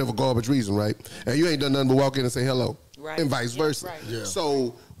whatever garbage reason, right? And you ain't done nothing but walk in and say hello. Right. And vice versa. Right. Yeah.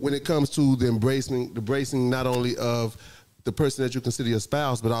 So when it comes to the embracing not only of the person that you consider your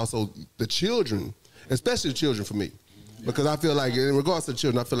spouse, but also the children, especially the children for me. Because I feel like, in regards to the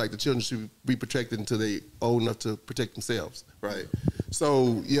children, I feel like the children should be protected until they old enough to protect themselves, right?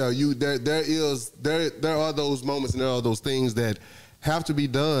 So there are those moments and there are those things that have to be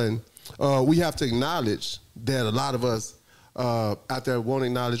done. We have to acknowledge that a lot of us out there won't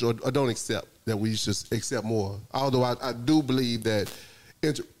acknowledge or don't accept that we should accept more. Although I do believe that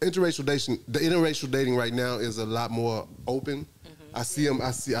interracial dating right now is a lot more open. I see them.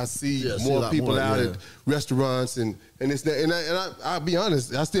 I see more people out at restaurants and it's that. And I'll be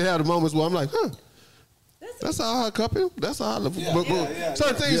honest. I still have the moments where I'm like, that's an odd couple. That's an odd.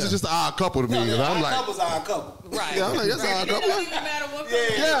 Certain things is just an odd couple to me. And I'm like, couple's odd couple. Right. Yeah, I'm like, that's an odd couple. It doesn't even matter what couple.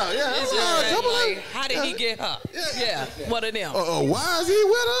 That's an odd couple. Like, how did he get her? Yeah. One of them. Why is he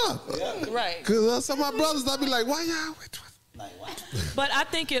with her? Yeah. Right. Because some of my brothers, I'll be like, why y'all with her? But I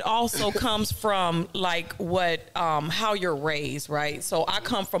think it also comes from like how you're raised, right? So I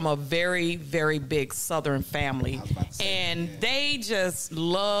come from a very, very big Southern family, and they just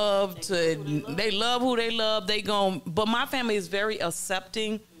love who they love. But my family is very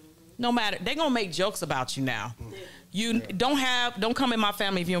accepting. No matter, they gonna make jokes about you now. You don't come in my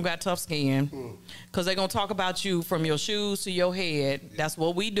family if you don't got tough skin, because they're gonna talk about you from your shoes to your head. That's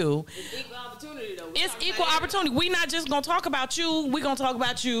what we do. It's equal opportunity, though. It's equal opportunity. We not just gonna talk about you. We gonna talk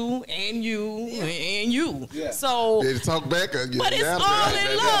about you and you and you. Yeah. So they talk back again. But it's all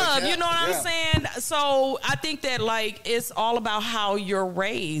in love. You know what I'm saying? So I think that it's all about how you're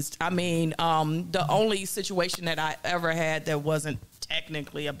raised. I mean, the only situation that I ever had that wasn't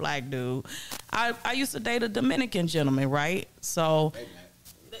technically a black dude, I used to date a Dominican gentleman, right? So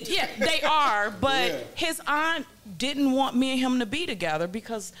yeah, they are, but his aunt didn't want me and him to be together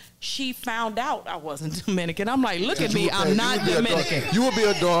because she found out I wasn't Dominican. I'm like, look at me, I'm not Dominican. You would be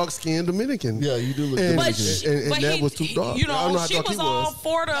a dark-skinned Dominican. Yeah, you do look Dominican. And that was too dark. You know, she was all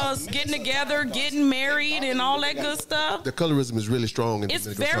for us getting together, getting married, and all that good stuff. The colorism is really strong. It's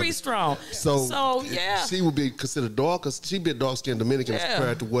very strong. So yeah. She would be considered dark because she'd be a dark-skinned Dominican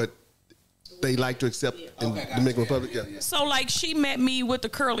compared to what they like to accept in the Dominican Republic. Yeah. So like she met me with the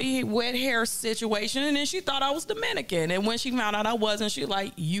curly wet hair situation, and then she thought I was Dominican. And when she found out I wasn't, she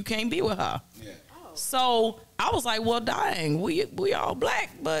like, you can't be with her. Yeah. So I was like, well, dang, we all black,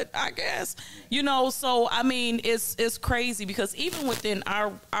 but I guess, so I mean, it's crazy because even within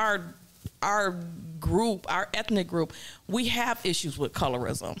our group, our ethnic group, we have issues with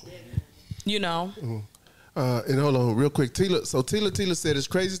colorism. Mm-hmm. And hold on real quick. Tila said, it's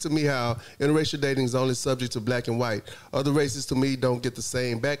crazy to me how interracial dating is only subject to black and white. Other races to me don't get the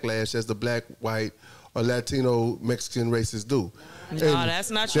same backlash as the black, white, or Latino, Mexican races do. No, that's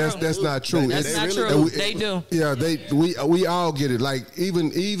not true. That's not true. That's not true. They do. Yeah, we all get it. Like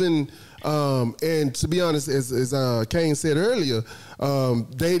even and to be honest, as Kane said earlier,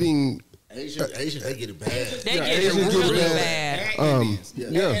 dating Asian, they get it bad. They get it really bad.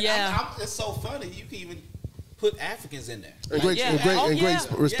 Yeah. It's so funny. You can even put Africans in there. And great, Yeah. and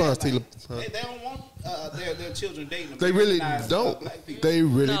great response, Yeah, Tila. They don't want their children dating. They really Americanized, don't. black people. They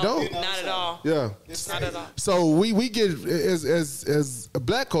really No, don't. You know, not at so- all. Yeah. It's Not crazy. at all. So we get it as a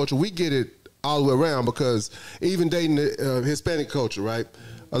black culture, we get it all the way around because even dating the Hispanic culture, right?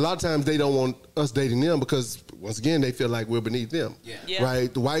 A lot of times they don't want us dating them because once again they feel like we're beneath them. Yeah.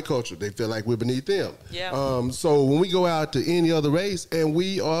 Right? The white culture, they feel like we're beneath them. Yeah. So when we go out to any other race and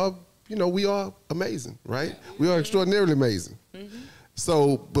we are amazing, right? We are extraordinarily amazing.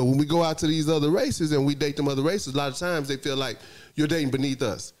 So, but when we go out to these other races and we date them other races, a lot of times they feel like you're dating beneath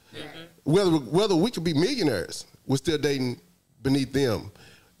us. Whether we could be millionaires, we're still dating beneath them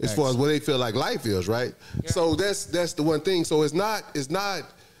as far as what they feel like life is, right? So that's the one thing. So it's not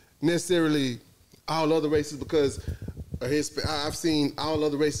necessarily all other races because I've seen all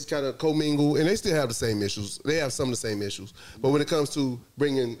other races kind of commingle and they still have the same issues. They have some of the same issues. But when it comes to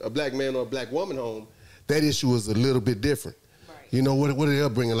bringing a black man or a black woman home, that issue is a little bit different. You know, what are they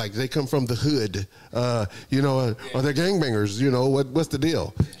bringing? Like, they come from the hood, or they're gangbangers, what's the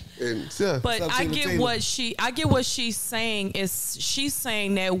deal? And, yeah. But I get what she's saying is she's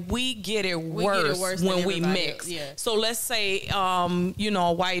saying that we get it worse, worse than when we everybody mix. else, yeah. So let's say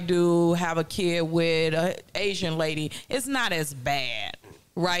a white dude have a kid with an Asian lady. It's not as bad.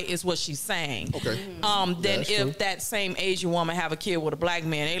 Right, is what she's saying. Okay. Then That's if true. that same Asian woman have a kid with a black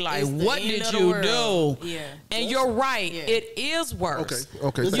man, they like, It's the what end did of the you world. do? Yeah. And you're right, Yeah. it is worse.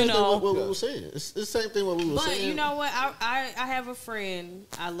 Okay. It's the same thing know- what we were saying. It's the same thing what we were But saying. you know what? I have a friend.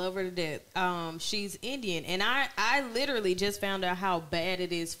 I love her to death. She's Indian, and I literally just found out how bad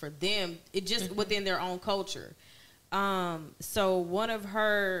it is for them. It just within their own culture. So one of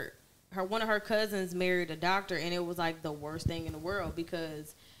her cousins married a doctor, and it was like the worst thing in the world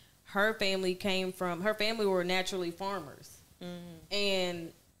because her family were naturally farmers,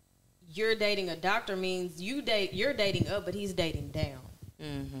 and you're dating a doctor means you're dating up, but he's dating down.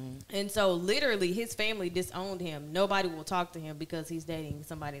 And so literally his family disowned him. Nobody will talk to him because he's dating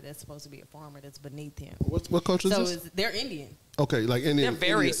somebody that's supposed to be a farmer that's beneath him. What culture is So this? they're Indian. Okay, like Indian. They're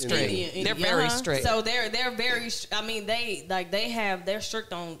very India- strict. Indian. They're very strict. So they're very. I mean, they're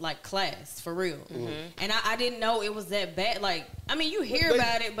strict on like class for real. And I didn't know it was that bad. Like, I mean, you hear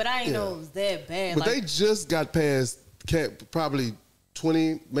about it, but I didn't know it was that bad. But like, they just got past probably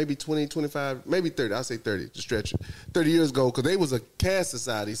 20, maybe 20, 25, maybe 30. I'll say 30 to stretch it. 30 years ago, because they was a caste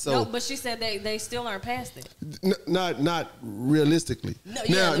society. So no, but she said they still aren't past it. not realistically. No,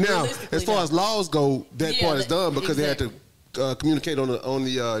 yeah, now, realistically, as far no. as laws go, that Yeah, part is done because they had exactly. to communicate on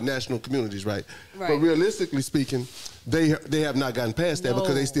the national communities, right? Right. But realistically speaking, they have not gotten past that because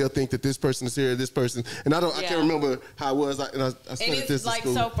No. they still think that this person is here, this person, and I Yeah. can't remember how it was. I And studied this it's in like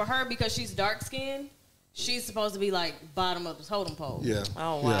school. so for her because she's dark skinned, she's supposed to be like bottom of the totem pole. Yeah.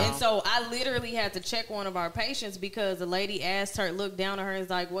 Oh, wow. Yeah. And so I literally had to check one of our patients because the lady asked her, looked down at her and was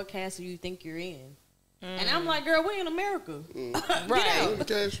like, what caste do you think you're in? And I'm like, girl, we in America. Right. Get out.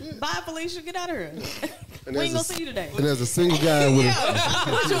 Okay, shit. Bye, Felicia. Get out of here. And We ain't there's gonna see you today. And there's a single guy with a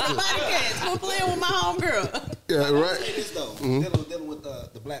What you want body cast? Come playing with my homegirl. yeah, Say right. this though, dealing with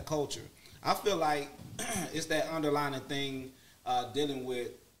the black culture, I feel like it's that underlying thing dealing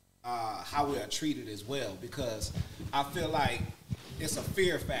with how we are treated as well, because I feel like it's a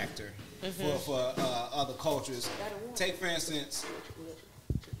fear factor for other cultures. Take for instance,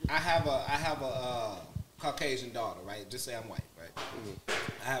 I have a Caucasian daughter, right? Just say I'm white, right?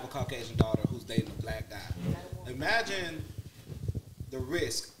 I have a Caucasian daughter who's dating a black guy. Imagine the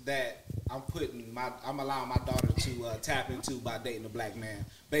risk that I'm allowing my daughter to tap into by dating a black man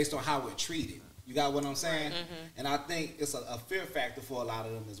based on how we're treated. You got what I'm saying? And I think it's a fear factor for a lot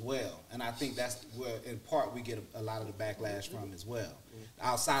of them as well. And I think that's where, in part, we get a lot of the backlash from as well.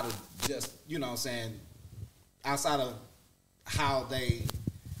 Outside of just, you know what I'm saying, outside of how they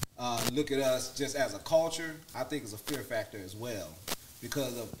look at us just as a culture, I think it's a fear factor as well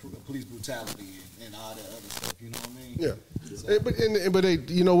because of police brutality and all that other stuff. You know what I mean? Yeah. So, But they,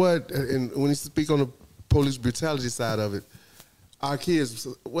 you know what? And when you speak on the police brutality side of it, our kids,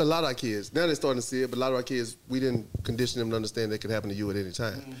 well, a lot of our kids, now they're starting to see it, but a lot of our kids, we didn't condition them to understand that could happen to you at any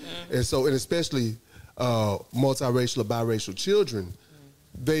time. And so, and especially multiracial or biracial children,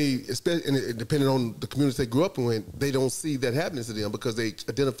 they, especially, and depending on the community they grew up in, they don't see that happening to them because they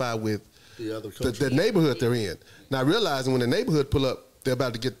identify with The other the neighborhood they're in. Not realizing when the neighborhood pull up, they're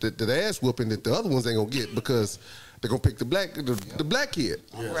about to get the ass whooping that the other ones ain't gonna get because they're gonna pick the black kid.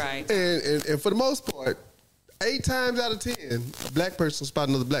 Right. And for the most part, 8 times out of 10, a black person spot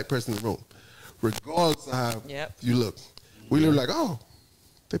another black person in the room, regardless of how Yep. you look. We look like, oh,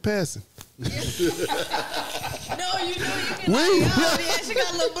 They passing. No, you know you can like, oh yeah, she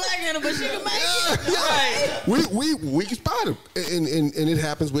got a little black in her, but she can make it. Right. We can spot them, and it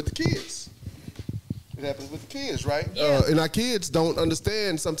happens with the kids. It happens with the kids, right? Yeah. And our kids don't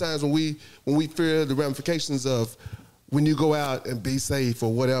understand sometimes when we fear the ramifications of when you go out and be safe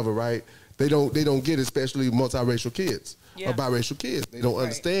or whatever, right? They don't get it, especially multiracial kids or biracial kids. They don't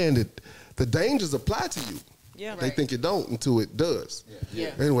understand that the dangers apply to you. Yeah. They think it don't until it does.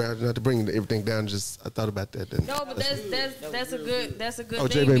 Yeah. Anyway, not to bring everything down. Just I thought about that. No, but that's a good Oh,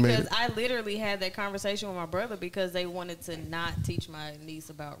 thing J-Bay made because it. I literally had that conversation with my brother because they wanted to not teach my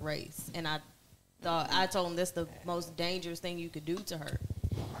niece about race, and I told him that's the most dangerous thing you could do to her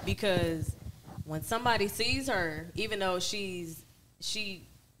because when somebody sees her, even though she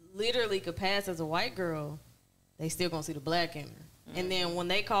literally could pass as a white girl, they still gonna see the black in her. And then when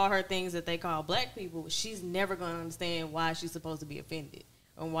they call her things that they call black people, she's never going to understand why she's supposed to be offended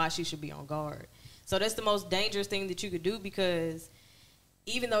and why she should be on guard. So that's the most dangerous thing that you could do because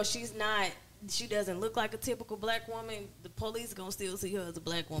even though she doesn't look like a typical black woman, the police going to still see her as a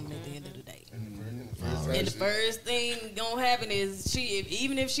black woman at the end of the day. And the first thing going to happen is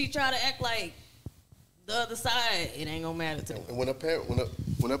even if she try to act like the other side, it ain't going to matter to her. And when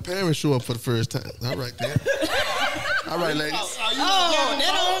a parent show up for the first time, all right, man. All right, ladies. That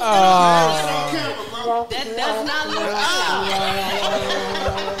does not look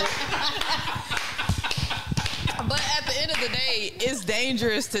But at the end of the day, it's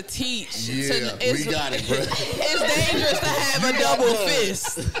dangerous to teach. Yeah, we got it, bro. It's dangerous to have a double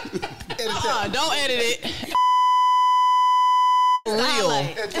fist. Don't edit it. Real.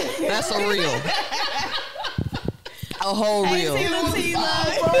 That's a reel. A whole reel. Go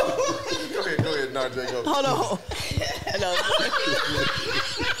ahead, Najee, go. Hold on.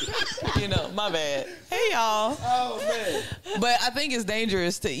 You know, my bad. Hey, y'all. Oh man. But I think it's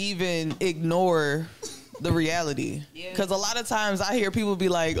dangerous to even ignore the reality. Because a lot of times I hear people be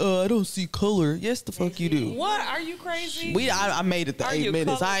like, I don't see color. Yes, the fuck you do. What? Are you crazy? I made it to Are 8 you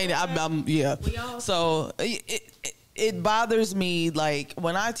minutes. I'm yeah. So it bothers me. Like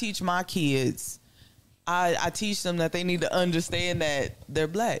when I teach my kids, I teach them that they need to understand that they're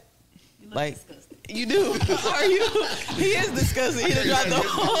black. Like you do. Are you? He is disgusting. He done dropped the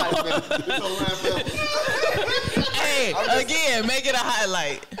Hey, again, make it a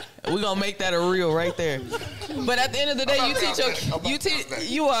highlight. We're gonna make that a reel right there. But at the end of the day, you teach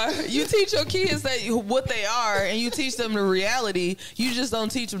your kids that what they are, and you teach them the reality. You just don't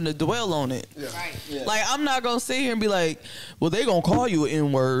teach them to dwell on it. Yeah. Right. Yeah. Like I'm not gonna sit here and be like, well, they gonna call you an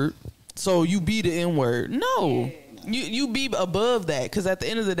N-word, so you be the N-word. No. You be above that, because at the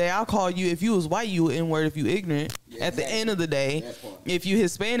end of the day, I'll call you, if you was white, you an N-word if you ignorant. Yeah, at the end of the day, if you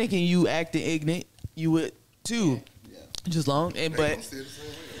Hispanic and you acting ignorant, you would too. Yeah. Just long and but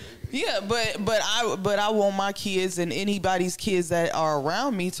yeah, but I want my kids and anybody's kids that are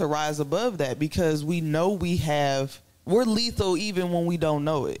around me to rise above that, because we know we're lethal even when we don't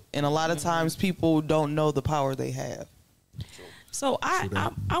know it, and a lot of times people don't know the power they have. So I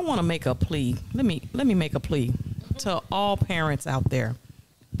want to make a plea. Let me make a plea to all parents out there.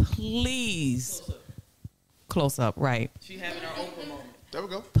 Please, close up, right? She having her Oprah moment. There we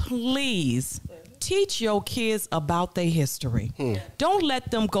go. Please teach your kids about their history. Don't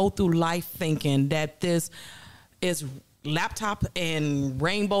let them go through life thinking that this is laptop and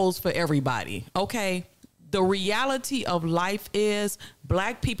rainbows for everybody. Okay? The reality of life is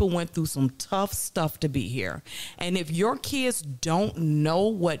black people went through some tough stuff to be here. And if your kids don't know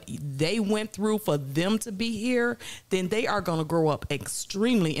what they went through for them to be here, then they are going to grow up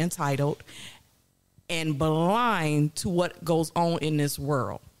extremely entitled and blind to what goes on in this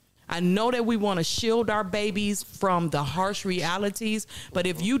world. I know that we want to shield our babies from the harsh realities, but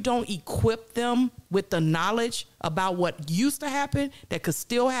if you don't equip them with the knowledge about what used to happen, that could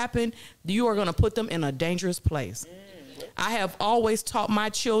still happen, you are going to put them in a dangerous place. I have always taught my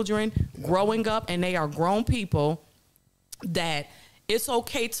children growing up, and they are grown people, that it's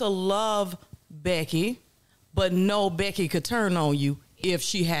okay to love Becky, but no, Becky could turn on you if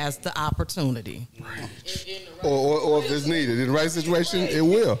she has the opportunity. Or if it's needed. In the right situation, it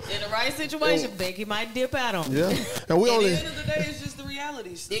will. In the right situation, Becky might dip out on you. Yeah. And we At only... the end of the day, it's just the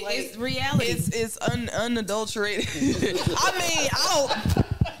reality. It's reality. It's unadulterated. I mean,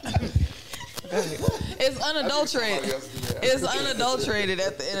 it's unadulterated. It's unadulterated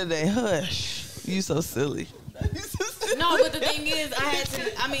at the end of the day. Hush. You so silly. No, but the thing is,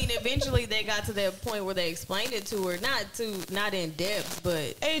 eventually they got to that point where they explained it to her, not in depth,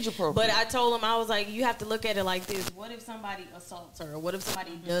 but age appropriate. But I told them, I was like, you have to look at it like this. What if somebody assaults her? What if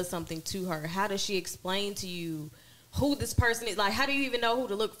somebody does something to her? How does she explain to you who this person is. Like, how do you even know who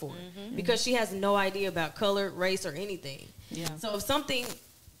to look for? Because she has no idea about color, race, or anything. Yeah. So if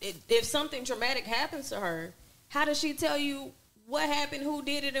something traumatic happens to her, how does she tell you what happened, who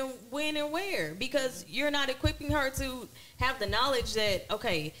did it, and when and where? Because you're not equipping her to have the knowledge that,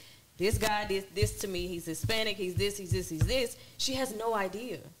 okay, this guy did this to me, he's Hispanic, he's this, he's this, he's this. She has no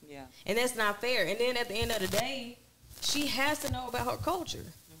idea. Yeah. And that's not fair. And then at the end of the day, she has to know about her culture.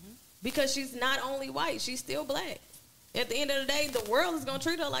 Because she's not only white, she's still black. At the end of the day, the world is going to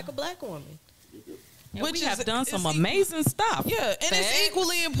treat her like a black woman. Which have done some amazing stuff. Yeah, and it's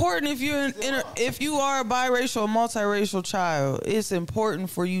equally important if you are a biracial or multiracial child. It's important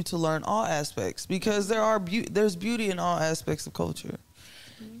for you to learn all aspects because there's beauty in all aspects of culture.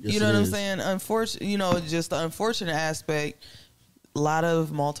 Yes, you know it what I'm is. saying? Just the unfortunate aspect. A lot of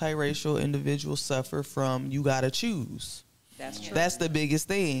multiracial individuals suffer from you gotta choose. That's true. That's the biggest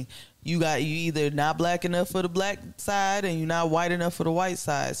thing. You either not black enough for the black side and you're not white enough for the white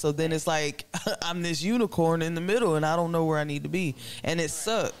side. So then it's like I'm this unicorn in the middle and I don't know where I need to be, and it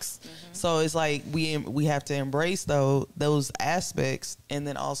sucks. So it's like we have to embrace those aspects and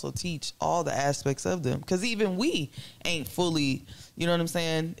then also teach all the aspects of them, because even we ain't fully. You know what I'm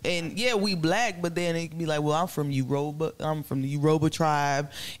saying? And yeah, we black, but then it can be like, well, I'm from Yoruba. I'm from the Yoruba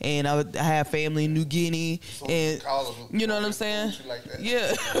tribe, and I have family in New Guinea, and you know what I'm saying? Like that.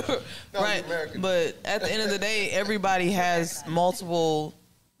 Yeah, No, right. American. But at the end of the day, everybody has multiple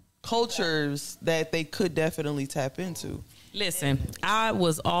cultures that they could definitely tap into. Listen, I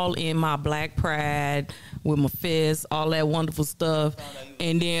was all in my black pride with my fist, all that wonderful stuff,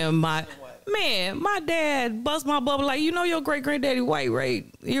 and then my dad bust my bubble like, you know your great granddaddy white,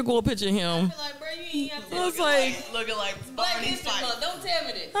 right? Here go a picture of him. Like, bro, you ain't have to I was like, Looking like Black History Month. Don't tell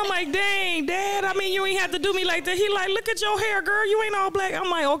me that. I'm like, dang, Dad. I mean, you ain't have to do me like that. He like, look at your hair, girl. You ain't all black. I'm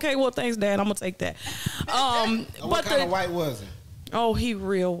like, okay, well, thanks, Dad. I'm gonna take that. What kind of white was he? Oh, he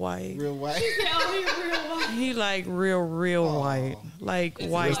real white. Real white? He like real white, like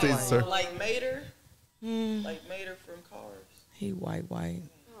white. Sir. like Mater, like Mater from Cars. He white.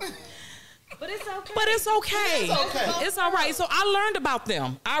 But it's okay. But it's okay. It's all right. So I learned about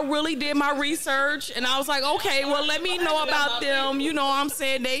them. I really did my research, and I was like, okay, well, let me know about them. You know what I'm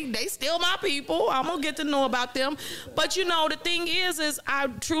saying? They still my people. I'm going to get to know about them. But, you know, the thing is I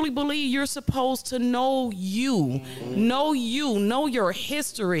truly believe you're supposed to know you. Know your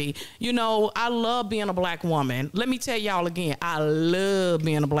history. You know, I love being a black woman. Let me tell y'all again, I love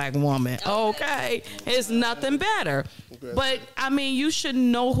being a black woman. Okay? It's nothing better. But, I mean, you should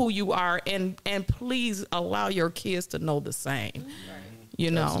know who you are, and please allow your kids to know the same. You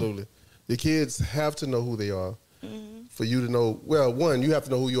know? Absolutely. The kids have to know who they are. For you to know, well, one, you have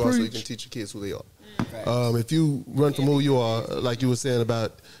to know who you are so you can teach your kids who they are. If you run from who you are, like you were saying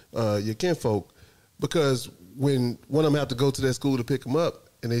about your kinfolk, because when one of them have to go to that school to pick them up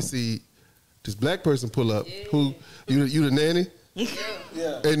and they see this black person pull up, who, you the nanny?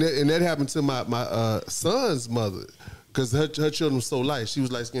 Yeah. And that happened to my son's mother. Because her children were so light. She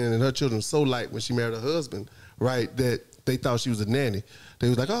was light-skinned, and her children were so light when she married her husband, right, that they thought she was a nanny. They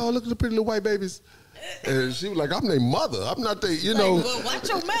was like, oh, look at the pretty little white babies. And she was like, I'm their mother. I'm not their, you know. Well, watch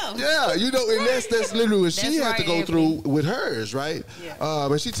your mouth. Yeah, you know, and that's literally what she had to go through with hers, right? Yeah.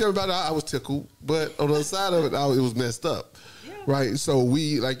 And she told me about it. I was tickled, but on the other side of it, it was messed up, right? So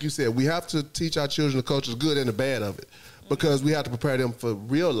we, like you said, we have to teach our children the culture, the good and the bad of it, because we have to prepare them for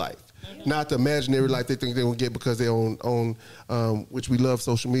real life. Not the imaginary life they think they're going to get because they're on which we love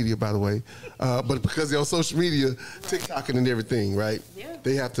social media, by the way, but because they're on social media, TikToking and everything, right? Yeah.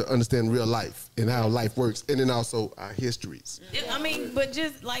 They have to understand real life and how life works, and then also our histories. I mean, but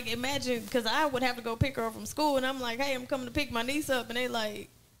just like imagine, because I would have to go pick her up from school, and I'm like, hey, I'm coming to pick my niece up, and they like.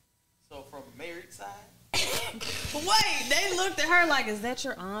 So from married side? Wait, they looked at her like, is that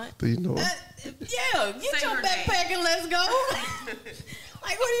your aunt? Do you know? Yeah, get your backpack and let's go.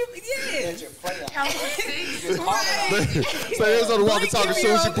 Like, what do you, right. So they was on the walkie-talkie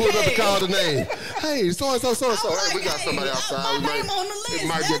soon as she pulled up and called the name. Hey, so-and-so. Like, Hey, we got somebody outside. My name on the list. It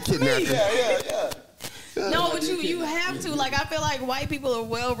might get kidnapped. Yeah. No, but you have to. Like, I feel like white people are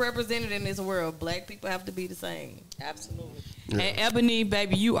well represented in this world. Black people have to be the same. Absolutely. Yeah. And Ebony,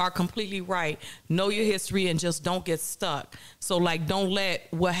 baby, you are completely right. Know your history and just don't get stuck. So, like, don't let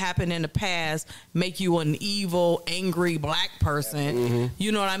what happened in the past make you an evil, angry black person. Mm-hmm.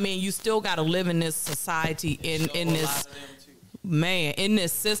 You know what I mean? You still got to live in this society, in this, man, in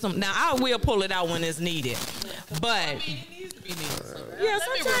this system. Now, I will pull it out when it's needed. But Yeah,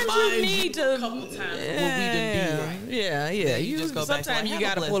 sometimes you need to. a couple times what we done did right. Yeah. You just go back to sometimes like, you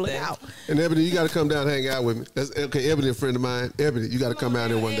have a gotta pull it blessed out. And Ebony, you got to come down and hang out with me. That's okay. Ebony, a friend of mine. Ebony, you got to come out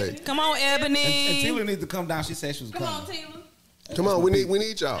here one day. Come on, Ebony. And Tila needs to come down. She said she was Come coming. on, Taylor. Come on, we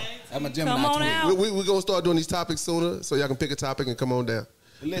need y'all. I'm a Gemini Come on twin. out. We're going to start doing these topics sooner so y'all can pick a topic and come on down.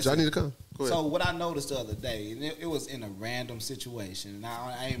 But Listen, y'all need to come. Go ahead. So what I noticed the other day, and it was in a random situation.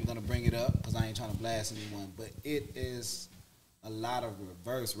 Now I ain't gonna bring it up because I ain't trying to blast anyone, but it is a lot of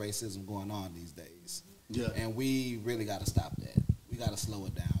reverse racism going on these days. Yeah. And we really got to stop that. We got to slow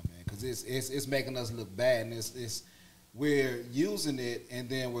it down, man, because it's making us look bad, and it's we're using it and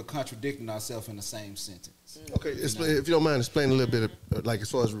then we're contradicting ourselves in the same sentence. Okay, explain, if you don't mind, explain a little bit of, like as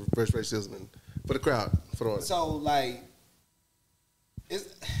far as reverse racism and for the crowd, for the audience. So like,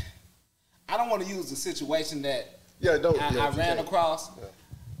 I don't want to use the situation that I ran across. Yeah.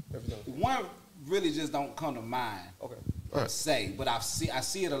 One really just don't come to mind. Okay. Per se, but I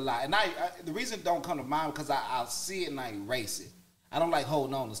see it a lot, and the reason it don't come to mind because I see it and I erase it. I don't like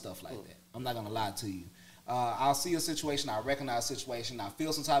holding on to stuff like that. I'm not gonna lie to you. I'll see a situation, I recognize a situation, I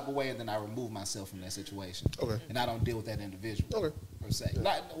feel some type of way, and then I remove myself from that situation. Okay. And I don't deal with that individual. Okay. Per se.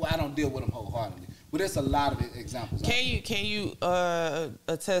 I don't deal with them wholeheartedly. But there's a lot of examples. Can you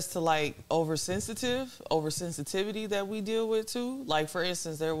attest to like oversensitivity that we deal with too? Like for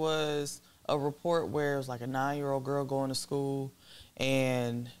instance, there was a report where it was like a 9-year-old girl going to school,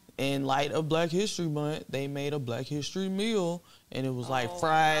 and in light of Black History Month, they made a Black History meal, and it was like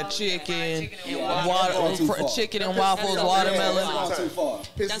fried chicken, chicken and waffles, watermelon.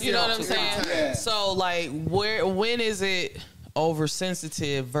 You know what I'm saying? Yeah. So like, when is it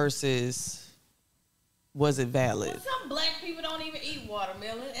oversensitive versus was it valid? Well, some Black people don't even eat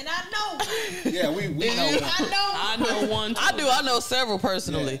watermelon, and I know. Yeah, we know. I know one. I know several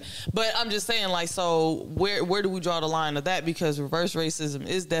personally, but I'm just saying, like, so where do we draw the line of that? Because reverse racism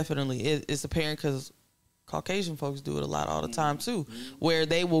is definitely it's apparent because Caucasian folks do it a lot all the time too, where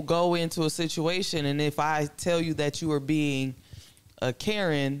they will go into a situation, and if I tell you that you are being a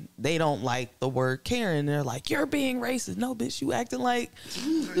Karen, they don't like the word Karen. They're like, you're being racist. No, bitch, you acting like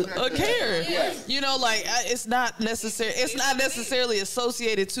a Karen. You know, like it's not necessarily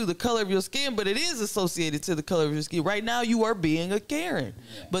associated to the color of your skin, but it is associated to the color of your skin. Right now, you are being a Karen,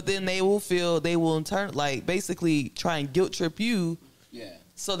 but then they will in turn like basically try and guilt trip you,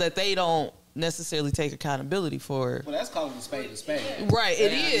 so that they don't necessarily take accountability for. Well, that's calling a spade a spade. Right,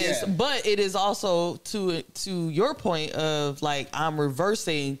 it is, but it is also to your point of like I'm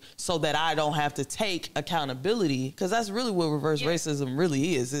reversing so that I don't have to take accountability, because that's really what reverse racism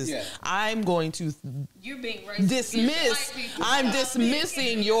really is I'm going to You're being racist. dismiss. I'm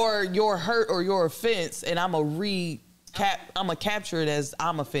dismissing your hurt or your offense, and I'm a capture it as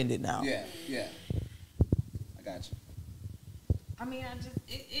I'm offended now. Yeah. I got you. I mean,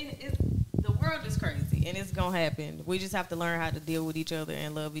 the world is crazy, and it's gonna happen. We just have to learn how to deal with each other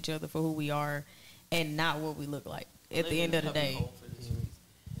and love each other for who we are, and not what we look like. At the end of the day,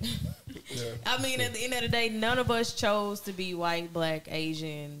 I mean, at the end of the day, none of us chose to be white, Black,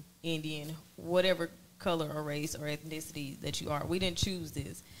 Asian, Indian, whatever color or race or ethnicity that you are. We didn't choose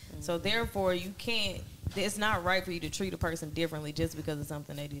this, so therefore, you can't. It's not right for you to treat a person differently just because of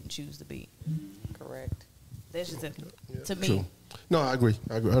something they didn't choose to be. Correct. That's just to me. True. No, I agree.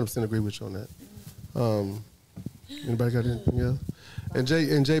 I 100% agree with you on that. Anybody got anything else? And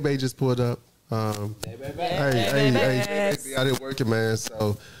J Bay just pulled up. Hey, J out here working, man.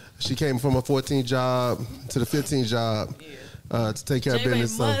 So she came from a 14th job to the 15th job to take care of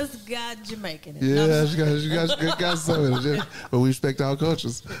business. So must got Jamaican. Yeah, she got some of it. But we respect our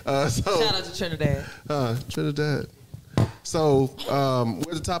cultures. So shout out to Trinidad. Trinidad. So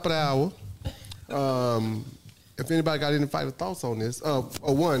we're at the top of the hour. If anybody got any final thoughts on this,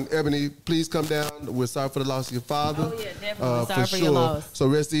 one, Ebony, please come down. We're sorry for the loss of your father. Oh yeah, definitely sorry for your loss. So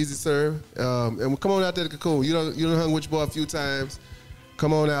rest easy, sir. And come on out there to Cocoon. You done hung with your boy a few times.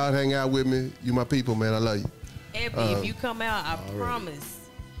 Come on out, hang out with me. You my people, man. I love you. Ebony, if you come out, I promise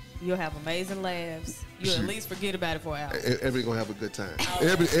you'll have amazing laughs. You'll at least forget about it for an hour. Ebony gonna have a good time.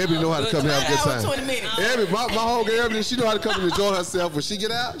 Ebony know how to come and have a good time. 20 minutes. Ebony, my whole girl, Ebony, she know how to come and enjoy herself. When she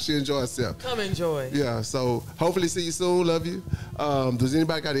get out, she enjoy herself. Come enjoy. Yeah, so hopefully see you soon. Love you. Does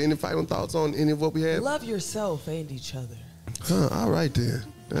anybody got any final thoughts on any of what we had? Love yourself and each other. All right then.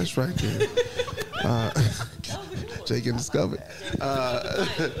 That's right then. Jake and discovered.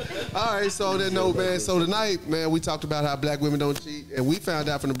 All right, so on that note, man. So tonight, man, we talked about how Black women don't cheat, and we found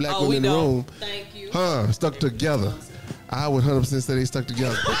out from the Black women in the room. Thank you. Stuck together. I would 100% say they stuck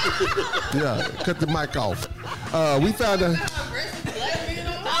together. Yeah, cut the mic off. We found out.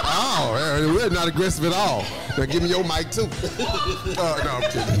 Oh, we're not aggressive at all. Now give me your mic too. No, I'm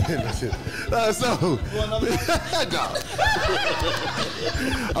kidding. No.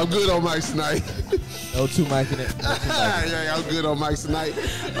 I'm good on mics tonight. No two mic in it. Yeah, I'm good on mics tonight.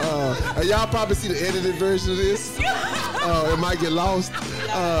 And y'all probably see the edited version of this. It might get lost.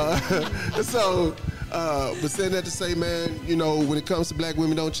 But saying that to say, man, you know, when it comes to black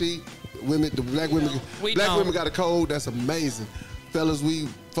women don't cheat, black women got a code that's amazing. Fellas, we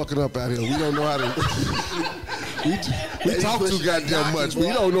fucking up out here. We don't know how to. we talk too goddamn much. We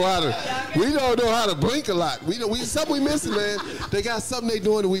don't know how to blink a lot. Something we missing, man. They got something they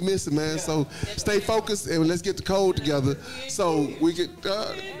doing that we missing, man. So stay focused and let's get the code together so we can.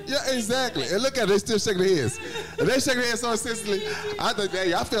 Yeah, exactly. And look at it, they still shaking their heads. And they shaking their heads so insistently. I think,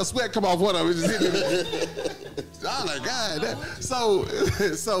 hey, I felt sweat come off one of them. Just hitting it. I'm like, God, that. So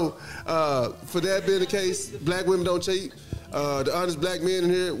for that being the case, black women don't cheat. The honest black men in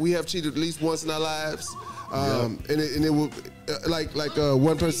here, we have cheated at least once in our lives. And it will, like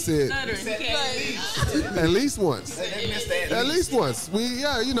one person said, at least once. At least once.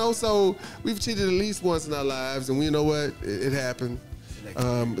 So we've cheated at least once in our lives, and we know what? It happened.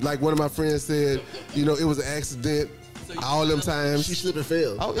 Like one of my friends said, you know, it was an accident. All them times. She slipped and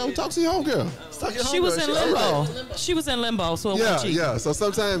fell. Oh, talk to your homegirl. She was in limbo. She was in limbo, so it wasn't cheating. Yeah. So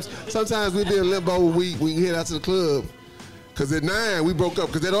sometimes we be in limbo when we head out to the club. Cause at 9 we broke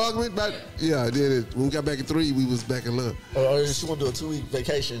up. Cause that argument about when we got back at 3 we was back in love. Or she want to do a 2-week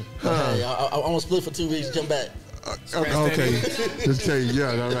vacation. Hey, I want to split for 2 weeks and come back. Okay. Just change.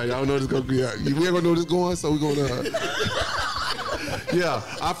 Yeah, all right. I don't know this gonna be. We ain't gonna know this going, so we gonna. Yeah,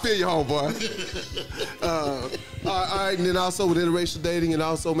 I feel you, homeboy. All right, and then also with interracial dating, and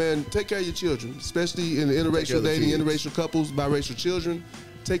also, man, take care of your children, especially in the interracial dating, interracial couples, biracial children.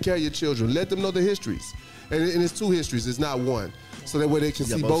 Take care of your children. Let them know the histories. And it's 2 histories, it's not one. So that way they can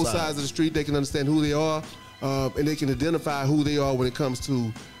see both sides of the street, they can understand who they are, and they can identify who they are when it comes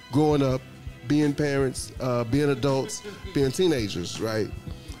to growing up, being parents, being adults, being teenagers, right?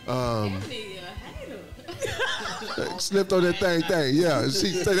 Slipped on that thing. Yeah,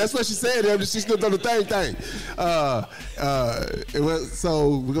 that's what she said. She slipped on the thing.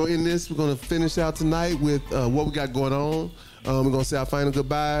 So we're gonna end this. We're gonna finish out tonight with what we got going on. We're gonna say our final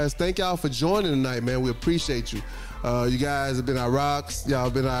goodbyes. Thank y'all for joining tonight, man. We appreciate you. You guys have been our rocks. Y'all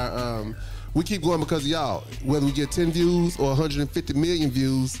have been our. We keep going because of y'all. Whether we get 10 views or 150 million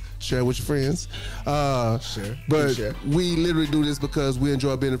views, share it with your friends. Sure. But we literally do this because we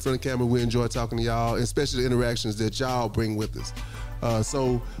enjoy being in front of the camera. We enjoy talking to y'all, and especially the interactions that y'all bring with us.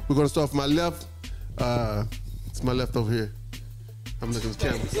 So we're gonna start from my left. It's my left over here. I'm looking at the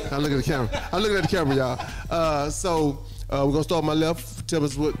camera. I'm looking at the camera, y'all. We're gonna start on my left. Tell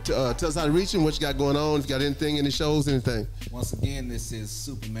us how to reach you, what you got going on. If you got anything, any shows, anything. Once again, this is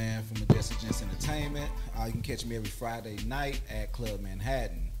Superman from Majestic Gents Entertainment. You can catch me every Friday night at Club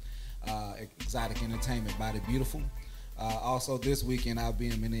Manhattan. Exotic Entertainment, Body Beautiful. Also this weekend I'll be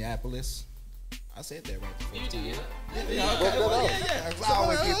in Minneapolis. I said that right before. You did. Yeah. I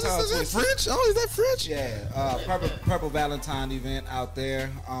always get tongue twisted. French? Oh, is that French? Yeah. Purple Valentine event out there.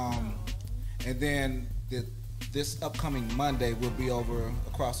 And then this upcoming Monday, we'll be over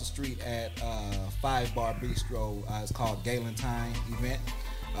across the street at 5 Bar Bistro. It's called Galentine event.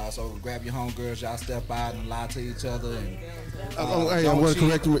 So grab your homegirls, y'all step out and lie to each other. And, hey, I'm going to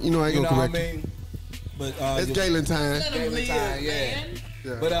correct you. You know I ain't going to correct you. But it's Galentine. Galentine,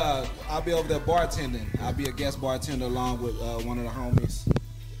 yeah. But I'll be over there bartending. I'll be a guest bartender along with one of the homies.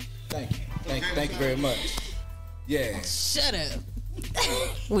 Thank you very much. Yeah. Shut up.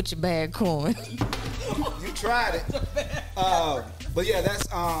 With your bad corn. You tried it. But yeah, that's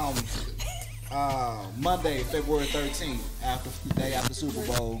Monday, February 13th, day after Super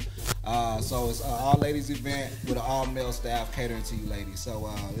Bowl. So it's an all ladies event with an all male staff catering to you ladies.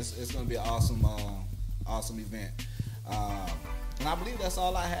 So it's gonna be an awesome event. And I believe that's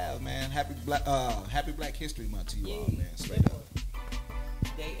all I have, man. Happy Black History Month to you all, man. Straight up.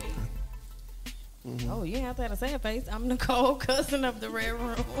 Day 8. Mm-hmm. Oh, you have to have a sad face. I'm Nicole, cousin of the Red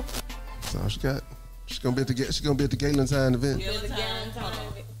Room. That's all she got. She's gonna be at the Galentine event. Yeah, the Galentine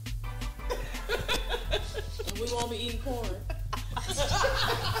event. And we won't be eating corn. I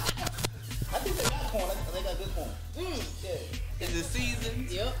think they got corn. They got good corn. Yeah. In the season.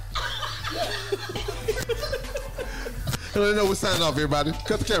 Yep. I don't know. We're signing off, everybody.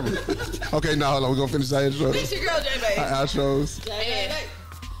 Cut the camera. Okay, now hold on. We're gonna finish our intros. Finish your girl, J-Bay. Our outros. J-Bay.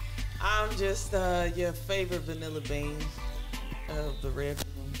 I'm just your favorite vanilla bean of the Red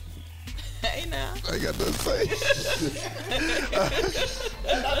Room. Hey now. I got nothing to say.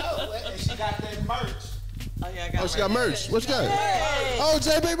 And she got that merch. Oh, yeah, I got she got merch. What you got? Hey. Oh,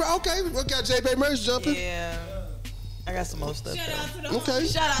 J-Bay. Okay, we got J-Bay merch jumping. Yeah. I got some more stuff. Okay.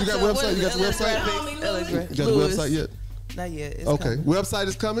 Shout out You got to website? You got the website? You got the website yet? Not yet. It's Okay. coming. Website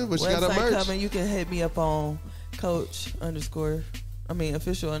is coming, but she got her Website merch. coming. You can hit me up on official_Coach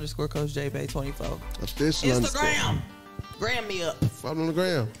J-Bay 24. Official Instagram. Gram me up. Follow on the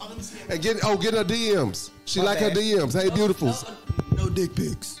gram. And get her DMs. She like her Okay. DMs. Hey, beautifuls. No dick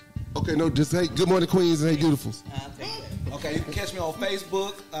pics. Okay, no, just hey, good morning, queens, and hey, beautifuls. I'll take that. Okay, you can catch me on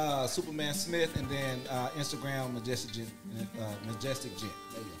Facebook, Superman Smith, and then Instagram, Majestic Gent.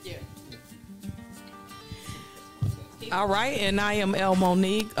 There you go. All right, and I am El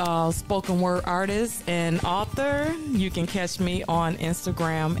Monique, spoken word artist and author. You can catch me on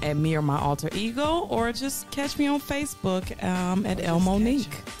Instagram at me or my alter ego, or just catch me on Facebook at El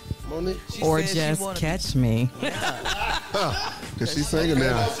Monique. Monique? Or said she just wanna catch me. Because she's singing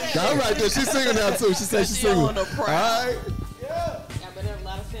now. All right, there. She's singing now, too. She said she's She singing. on the prowl. All right. Y'all better have a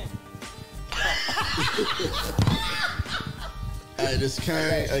lot of sense. Hey, this is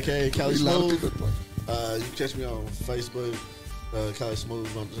Kane, aka Cali A lot of Smooth. people. You can catch me on Facebook, Cali Smooth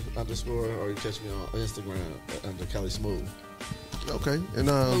underscore, or you can catch me on Instagram under Cali Smooth. Okay. And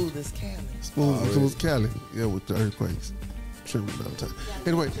Smooth as Cali. Smooth Cali. Yeah, with the earthquakes. Tripping all the time.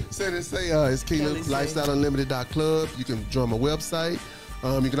 Anyway, it's Keelan, Kelly say. lifestyleuunlimited.club. You can join my website.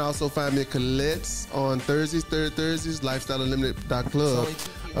 You can also find me at Colette's on Thursdays, third Thursdays, lifestyleuunlimited.club. It's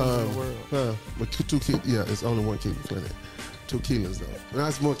only 2 Keelans in the world. But two it's only one Keelan Clinic. 2 Keelans though.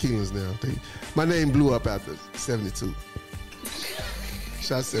 That's more Keelans now. My name blew up after 72.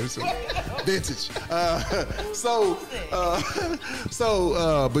 Shot 72. Vintage.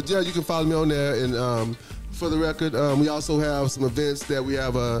 But yeah, you can follow me on there. And for the record, we also have some events that we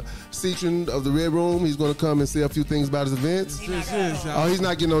have Citron of the Red Room. He's going to come and say a few things about his events. Oh, he's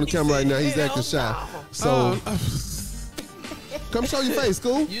not getting on the camera right now. He's acting shy. So come show your face,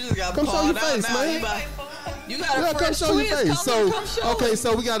 cool? You just got come show your face, man. You got a Yeah, come fresh show your twist. face. Come So, show okay, it.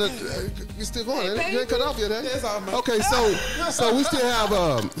 so we got to. You still going? Hey, You ain't cut off yet, eh? Yes, I'm Okay, so we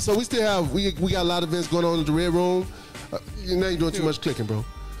still have we got a lot of events going on in the Red Room. You know you're doing too much clicking, bro.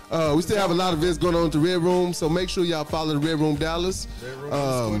 We still have a lot of events going on in the Red Room, so make sure y'all follow the Red Room Dallas. Red Room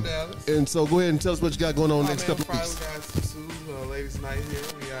underscore Dallas. And so go ahead and tell us what you got going on next couple of Friday weeks. we got Susu, ladies' night here.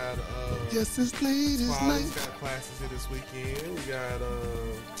 We got Yes, it's ladies' Flowers night. got classes here this weekend. We got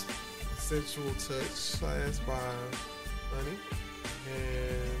Sensual Touch class by Honey.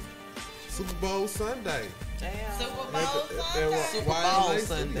 And Super Bowl Sunday. Super Bowl At Super Wild Bowl LA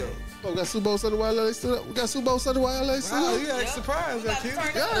Sunday. Studios. Oh, we got Super Bowl Sunday while LA stood up. We got Super Bowl Sunday while LA stood Wow, up. you act surprised, that kid.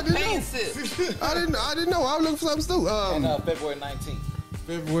 Yeah, I didn't know. I didn't know. I was looking for something to do. And February 19th.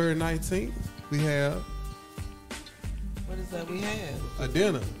 February 19th, we have What is that we have? a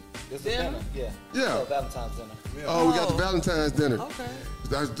dinner. This Dinner? is dinner. Yeah. Yeah. So Valentine's dinner. Oh, we got the Valentine's dinner. Okay.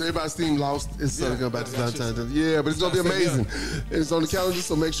 Everybody's team lost. It's something Yeah, about the got Valentine's you. dinner. Yeah, but it's gonna be amazing. It's on the calendar,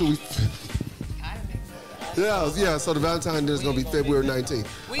 so make sure we. Yeah. So the Valentine's dinner is gonna be February 19th.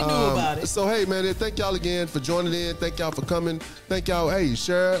 We knew about it. So hey, man, thank y'all again for joining in. Thank y'all for coming. Thank y'all. Hey,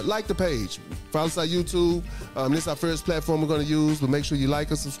 share, like the page. Follow us on YouTube. This is our first platform we're gonna use, but make sure you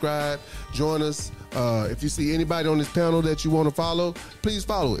like us, subscribe, join us. If you see anybody on this panel that you want to follow, please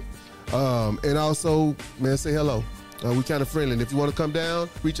follow it. And also, man, say hello. We kind of friendly. And if you want to come down,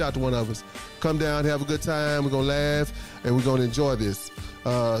 reach out to one of us. Come down, have a good time. We're going to laugh, and we're going to enjoy this.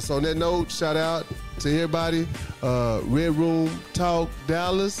 So on that note, shout out to everybody. Red Room Talk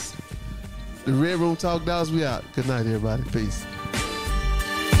Dallas. The Red Room Talk Dallas, we out. Good night, everybody. Peace.